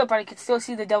want to do it, but I could still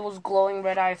see the devil's glowing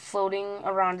red eye floating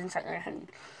around inside my head.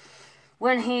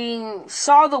 When he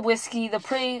saw the whiskey, the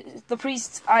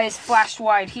priest's eyes flashed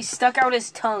wide. He stuck out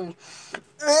his tongue.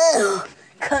 Ugh,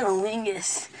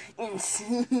 cunnilingus.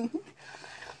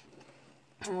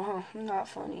 Oh, not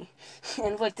funny.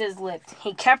 And licked his lips.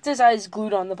 He kept his eyes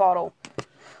glued on the bottle.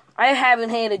 I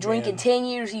haven't had a drink in 10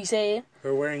 years, he said.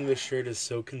 Her wearing this shirt is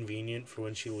so convenient for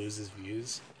when she loses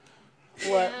views.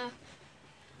 What?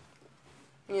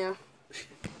 Yeah.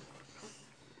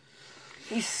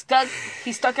 He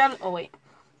stuck out. Oh wait,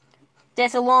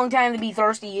 that's a long time to be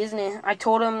thirsty, isn't it? I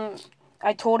told him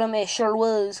it sure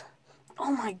was.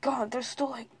 Oh my God, there's still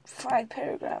like 5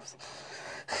 paragraphs.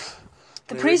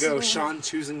 The There priest. we go, Sean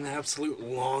choosing the absolute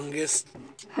longest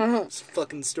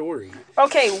fucking story.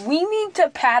 Okay, we need to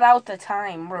pad out the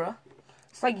time, bruh.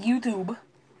 It's like YouTube.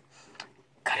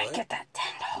 Gotta get that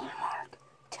 $10 mark.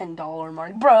 $10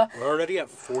 mark, bruh. We're already at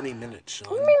 40 minutes,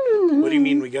 Sean. What do you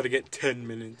mean we gotta get 10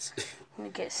 minutes? I'm gonna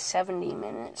get 70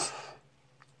 minutes.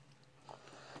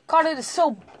 God, it is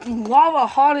so lava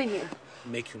hot in here.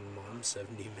 Make your mom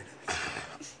 70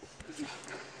 minutes.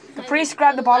 The priest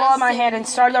grabbed the bottle out of my hand and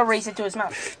started to raise it to his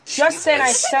mouth. Just then,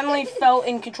 I suddenly felt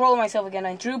in control of myself again.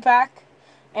 I drew back,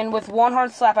 and with one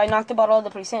hard slap, I knocked the bottle out of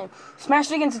the priest's hand.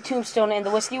 Smashed it against the tombstone, and the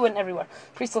whiskey went everywhere.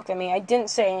 The priest looked at me. I didn't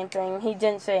say anything. He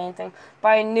didn't say anything. But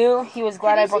I knew he was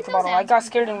glad I broke the bottle. I got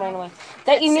scared and ran away.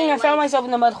 That evening, I found myself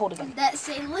in the mud hole again. That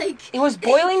say like It was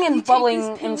boiling and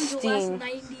bubbling in in steam.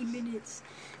 90 minutes.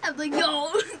 I'm like,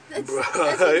 no, that's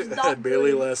I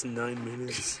barely good. last 9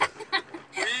 minutes.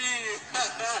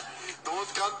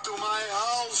 Don't come to my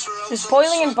house or else It's I'll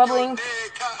boiling and suck bubbling. your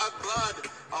dick, blood.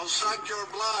 I'll suck your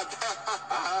blood.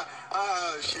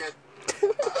 Oh, shit.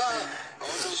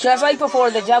 Just like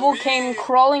before, the devil came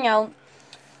crawling out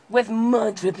with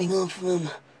mud dripping off him.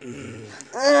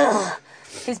 Ugh.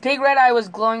 His big red eye was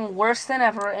glowing worse than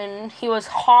ever, and he was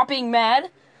hopping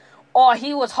mad. Oh,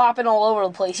 he was hopping all over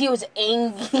the place. He was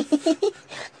angry.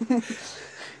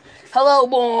 Hello,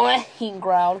 boy, he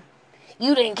growled.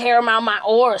 You didn't care about my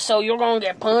ore, so you're gonna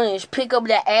get punished. Pick up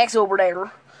that axe over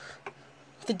there.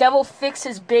 The devil fixed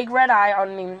his big red eye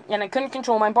on me, and I couldn't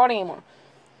control my body anymore.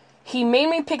 He made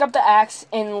me pick up the axe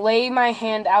and lay my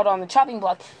hand out on the chopping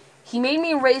block. He made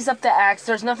me raise up the axe.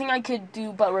 There's nothing I could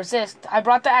do but resist. I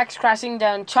brought the axe crashing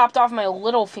down, chopped off my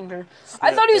little finger.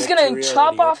 I thought he was going to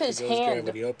chop off his hand.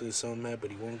 Gravity up is so mad,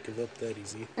 but he won't give up that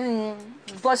easy.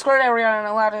 Blood squirted everywhere and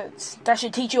allowed it. That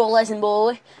should teach you a lesson,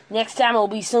 boy. Next time it'll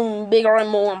be something bigger and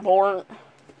more important.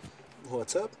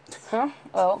 What's up? Huh?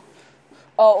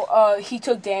 He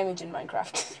took damage in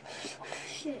Minecraft.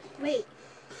 Shit, wait.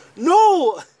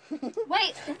 No!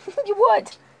 Wait.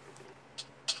 What?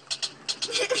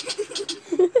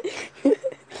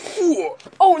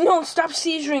 Oh no, stop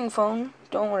seizuring, phone.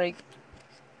 Don't worry.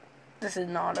 This is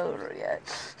not over yet.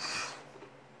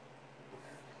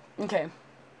 Okay.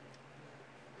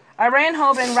 I ran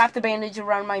home and wrapped the bandage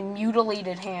around my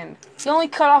mutilated hand. He only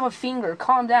cut off a finger.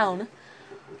 Calm down.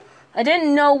 I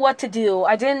didn't know what to do.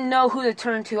 I didn't know who to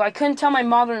turn to. I couldn't tell my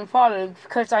mother and father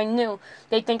because I knew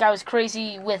they'd think I was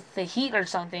crazy with the heat or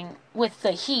something. With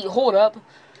the heat. Hold up.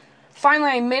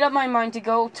 Finally, I made up my mind to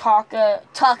go talk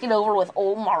it over with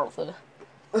old Martha.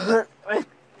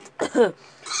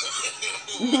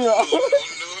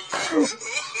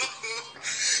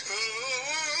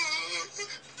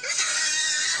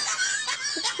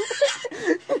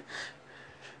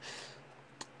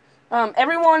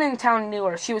 Everyone in town knew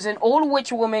her. She was an old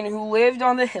witch woman who lived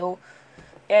on the hill,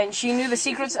 and she knew the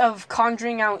secrets of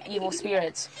conjuring out evil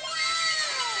spirits.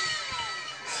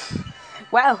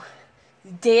 Wow.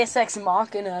 Deus Ex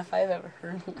Machina, if I've ever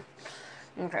heard it.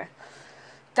 Okay.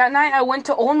 That night, I went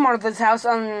to old Martha's house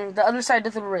on the other side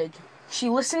of the ridge. She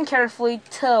listened carefully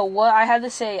to what I had to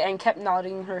say and kept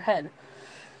nodding her head.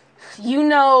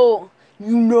 No.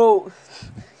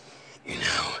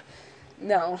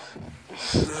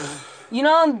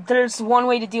 There's one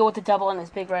way to deal with the devil in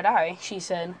his big red eye, she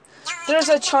said. There's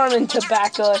a charm in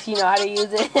tobacco if you know how to use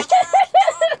it.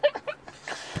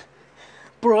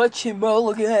 Brought you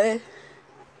mulligan.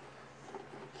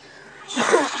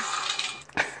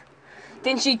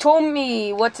 Then she told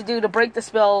me what to do to break the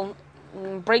spell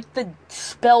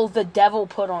the devil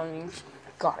put on me.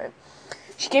 Got it.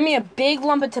 She gave me a big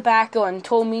lump of tobacco and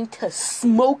told me to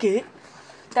smoke it.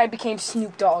 I became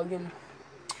Snoop Dogg and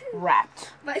rapped.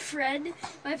 My friend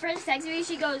texted me,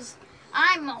 she goes,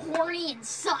 I'm horny and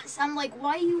sus. I'm like,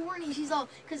 why are you horny? She's all,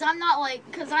 because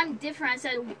I'm different. I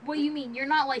said, what do you mean? You're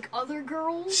not like other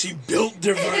girls? She built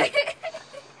different.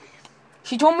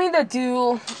 She told me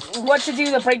what to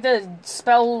do to break the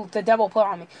spell the devil put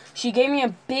on me. She gave me a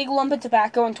big lump of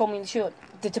tobacco and told me to chew it.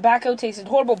 The tobacco tasted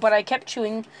horrible, but I kept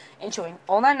chewing and chewing.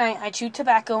 All that night, I chewed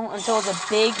tobacco until it was a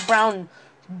big brown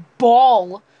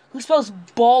ball. Who spells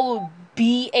ball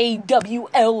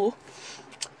B-A-W-L?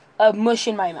 Of mush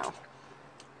in my mouth.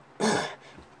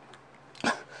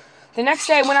 The next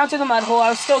day, I went out to the mud hole. I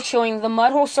was still chewing. The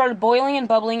mud hole started boiling and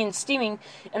bubbling and steaming,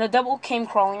 and the devil came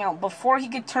crawling out. Before he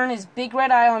could turn his big red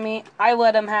eye on me, I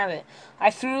let him have it.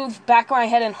 I threw back my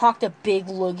head and hawked a big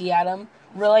loogie at him.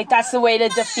 Really? That's the way to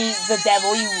defeat the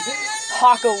devil? You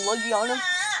hawk a loogie on him?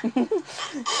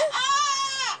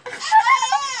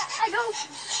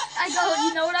 I go,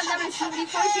 you know what I've never seen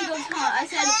before? She goes, huh? I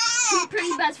said, two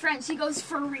pretty best friends. She goes,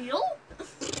 for real?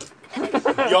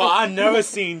 Yo, I never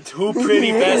seen two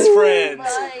pretty best friends.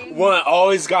 One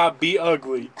always got beat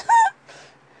ugly.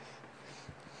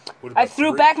 I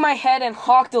threw back my head and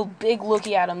hawked a big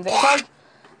loogie at him.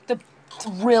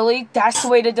 Really? That's the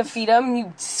way to defeat him?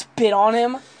 You spit on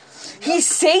him? He's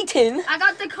Satan! I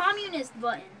got the communist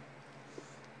button.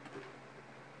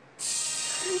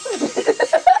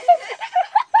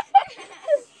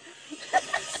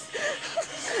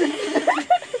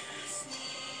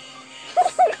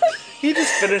 He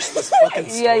just finished this fucking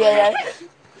story. Yeah.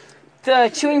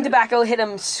 The chewing tobacco hit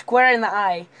him square in the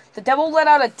eye. The devil let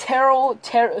out a terrible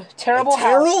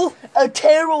howl. A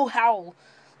terrible howl.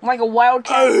 Like a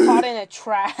wildcat caught in a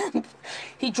trap.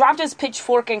 He dropped his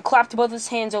pitchfork and clapped both his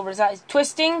hands over his eyes,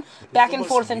 twisting back and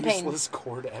forth in pain. Useless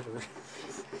cord ever.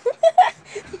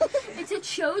 It's a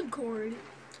chode cord.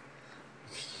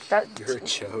 You're a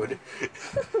chode.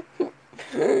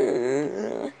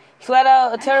 He let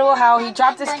out a terrible howl. He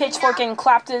dropped his pitchfork and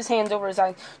clapped his hands over his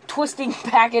eyes, twisting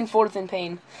back and forth in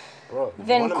pain. Bro,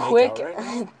 then, quick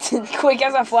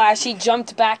as a flash, he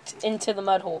jumped back into the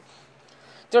mud hole.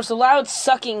 There was a loud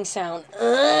sucking sound.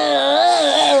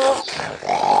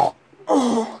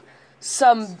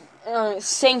 Some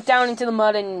sank down into the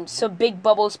mud and some big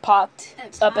bubbles popped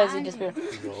up as he disappeared.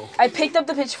 I picked up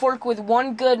the pitchfork with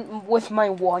my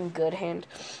one good hand,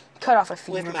 cut off a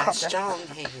finger, With my strong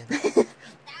hand.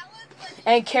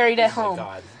 and carried it home.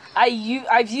 God.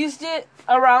 I've used it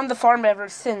around the farm ever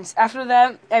since. After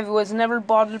that, I was never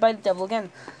bothered by the devil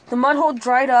again. The mud hole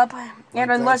dried up,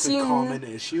 and unless That's a you common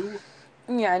issue.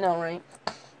 yeah, I know, right?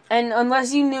 And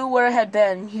unless you knew where it had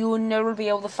been, you would never be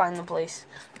able to find the place.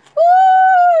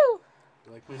 Woo!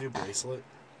 You like my new bracelet?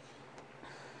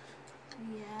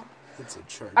 Yeah. It's a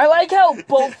charge. I like how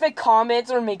both the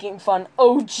comments are making fun.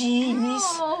 Oh, jeez.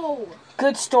 No.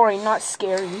 Good story, not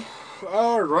scary.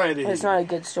 Alrighty. It's not a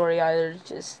good story either.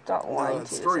 Just stop lying That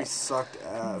to story yourself. sucked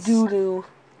ass. Doo-doo.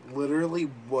 Literally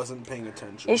wasn't paying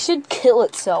attention. It should kill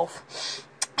itself.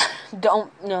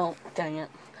 Don't. No. Dang it.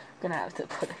 I'm gonna have to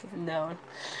put it down.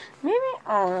 Maybe.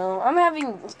 I don't know. I'm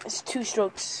having 2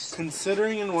 strokes.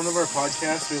 Considering in one of our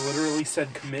podcasts we literally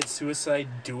said commit suicide,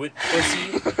 do it,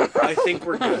 pussy, I think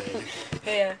we're good.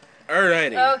 Yeah.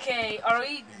 Alrighty. Okay. Are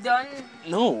we done?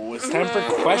 No, it's time for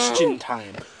question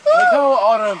time. Like how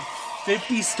out of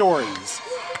 50 stories,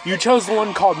 you chose the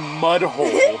one called Mud Hole.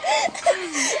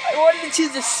 I wanted to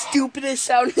choose the stupidest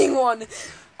sounding one.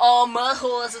 Oh, mud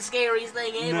hole is the scariest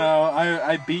thing ever. No,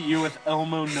 I beat you with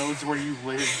Elmo Knows Where You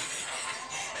Live.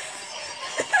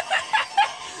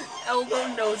 Elmo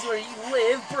knows where you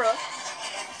live, bro.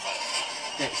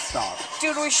 Okay, stop.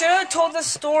 Dude, we should have told the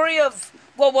story of,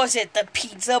 what was it, the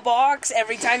pizza box?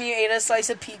 Every time you ate a slice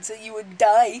of pizza, you would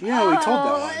die. Yeah, we told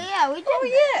that one. Yeah, we did.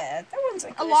 Oh, yeah. That one's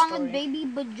a good Along story. with Baby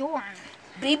Bajorn.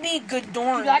 Baby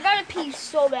Goodorn. Dude, I gotta pee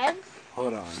so bad.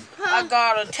 Hold on. I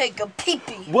gotta take a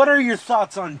pee-pee. What are your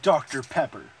thoughts on Dr.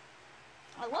 Pepper?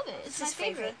 I love it. It's my His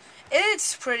favorite.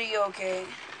 It's pretty okay.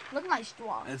 Look at my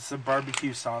straw. It's the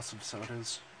barbecue sauce of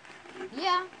sodas.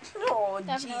 Yeah. Oh,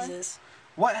 Definitely. Jesus.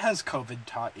 What has COVID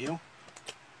taught you?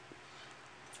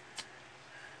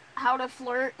 How to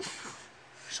flirt.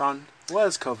 Sean, what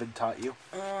has COVID taught you?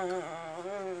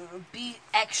 Be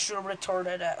extra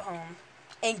retarded at home.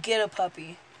 And get a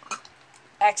puppy.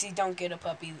 Actually, don't get a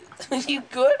puppy. You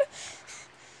good?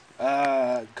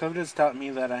 COVID has taught me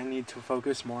that I need to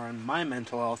focus more on my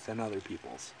mental health than other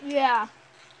people's. Yeah.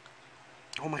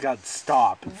 Oh my god,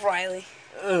 stop. Riley.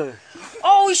 Ugh.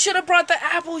 Oh, we should have brought the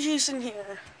apple juice in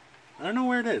here. I don't know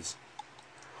where it is.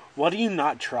 What do you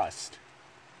not trust?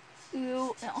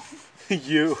 You. No.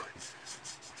 You.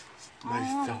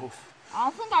 Myself. I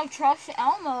don't think I trust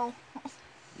Elmo.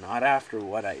 Not after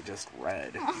what I just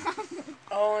read.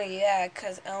 Oh, yeah,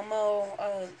 because Elmo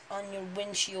on your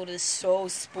windshield is so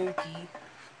spooky.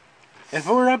 If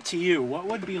it were up to you, what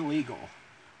would be illegal?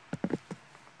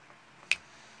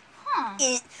 Huh.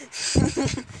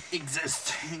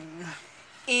 Existing.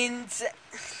 Incest.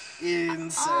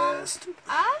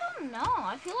 I don't know.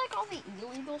 I feel like all the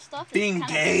illegal stuff is Being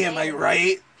kinda gay, am I scary.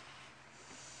 right?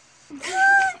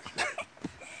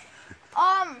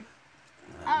 I don't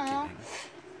know.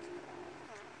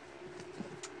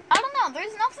 I don't know.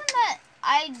 There's nothing that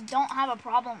I don't have a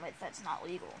problem with that's not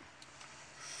legal.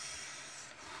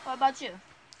 What about you?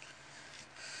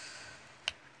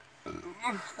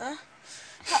 Huh?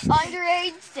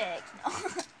 Underage sex.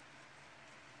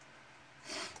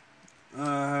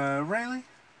 Riley?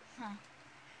 Huh.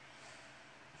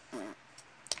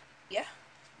 Yeah.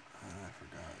 I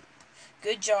forgot.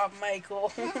 Good job,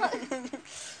 Michael.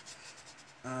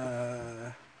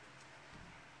 Oh,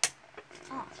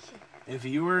 shit. If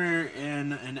you were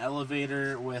in an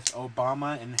elevator with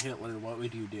Obama and Hitler, what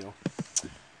would you do?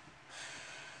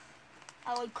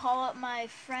 I would call up my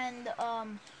friend,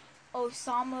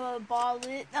 Osama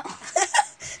Balin.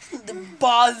 The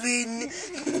ballin'.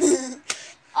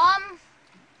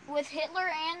 With Hitler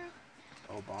and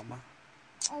Obama?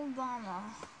 Obama.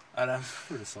 I'd ask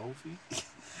for a selfie.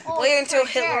 Oh, Wait until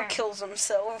for Hitler sure. kills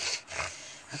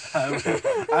himself.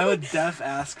 I would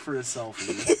ask for a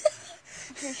selfie.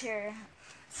 For sure.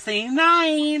 Say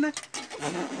 9!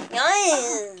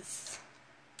 Yes.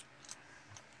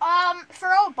 For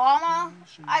Obama,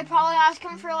 I'd probably ask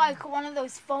him for like one of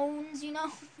those phones, you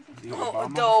know? The Oh,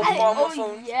 Obama the phone? Obama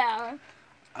phone. Yeah.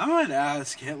 I would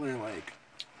ask Hitler, like,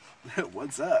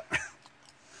 what's up?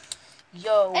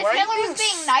 Yo, If why are you Hitler was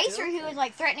being nice or stupid? he was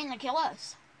like threatening to kill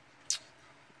us.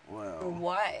 Well,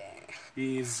 Why?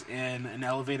 he's in an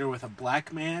elevator with a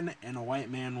black man and a white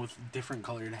man with different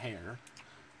colored hair.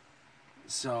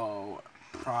 So,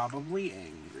 probably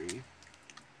angry.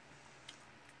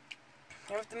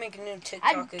 I have to make a new TikTok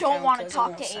I account don't want to 'cause I talk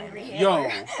won't to sign angry in. Hitler.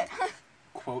 Yo!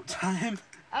 Quote time.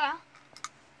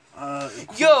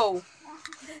 Yo!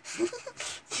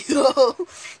 Yo!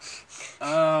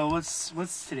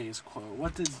 What's today's quote?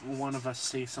 What did one of us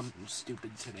say something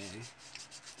stupid today?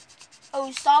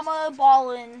 Osama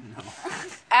Ballin. No.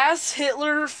 Ask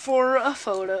Hitler for a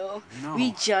photo. No.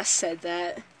 We just said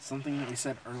that. Something that we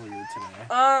said earlier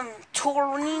today.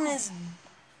 Taurine is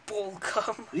bull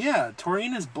cum. Yeah,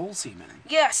 taurine is bull semen.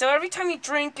 Yeah, so every time you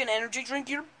drink an energy drink,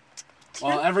 you're...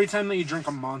 Well, every time that you drink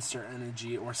a Monster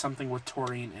Energy or something with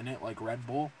taurine in it, like Red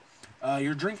Bull,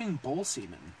 you're drinking bull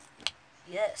semen.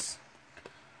 Yes.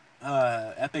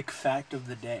 Epic fact of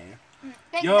the day.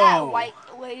 Think Yo. that white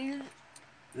lady.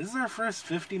 This is our first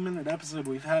 50-minute episode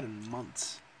we've had in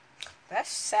months. That's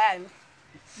sad.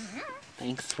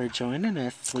 Thanks for joining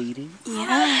us, sweetie.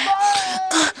 Yeah.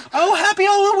 Oh, happy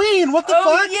Halloween! What the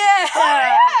fuck? Yeah!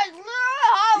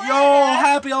 Yo,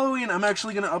 happy Halloween! I'm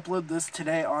actually gonna upload this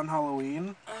today on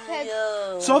Halloween.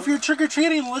 Yo. So if you're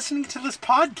trick-or-treating listening to this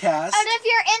podcast... And if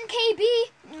you're in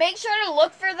KB, make sure to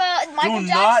look for the Michael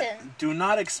Jackson. Do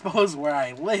not expose where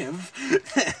I live.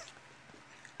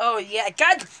 Oh, yeah.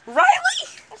 God, Riley!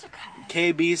 That's okay.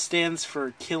 KB stands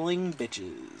for Killing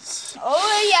Bitches.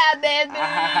 Oh, yeah,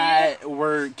 baby.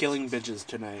 We're killing bitches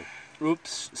tonight.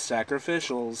 Oops,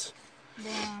 sacrificials.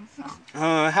 Damn.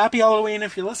 Happy Halloween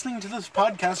if you're listening to this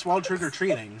podcast while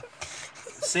trick-or-treating.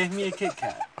 Save me a Kit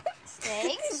Kat.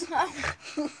 Thanks.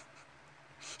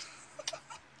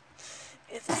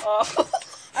 It's awful.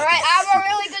 Alright, I have a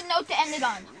really good note to end it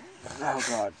on. Oh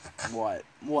God,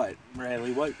 what,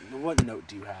 Riley? What note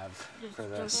do you have for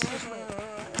this?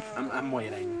 I'm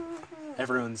waiting.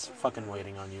 Everyone's fucking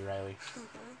waiting on you, Riley.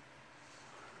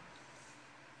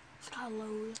 It's got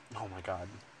load. Oh my God.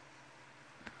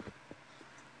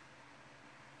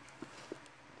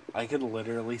 I could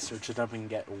literally search it up and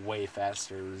get way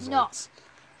faster results.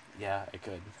 No. Yeah, I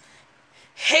could.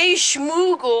 Hey,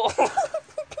 Schmoogle!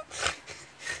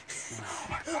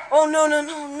 Oh,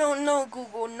 no,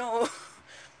 Google, no.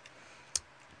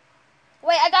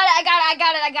 Wait, I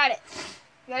got it.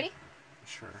 You ready?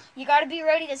 Sure. You gotta be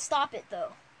ready to stop it,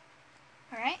 though.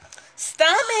 Alright? Stop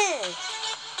it!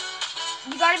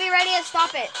 You gotta be ready to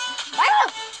stop it.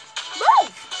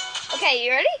 Move! Okay,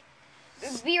 you ready?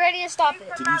 Be ready to stop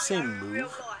it. Did you say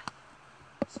move?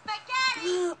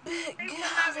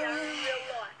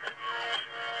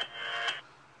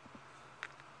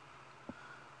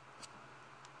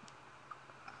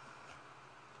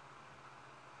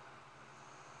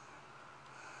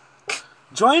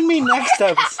 Join me next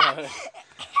episode.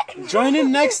 Join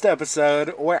in next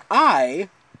episode where I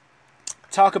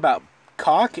talk about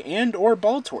cock and or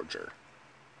ball torture.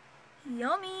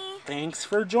 Yummy. Thanks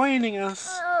for joining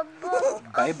us.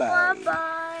 Bye-bye.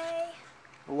 Bye-bye.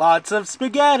 Lots of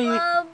spaghetti.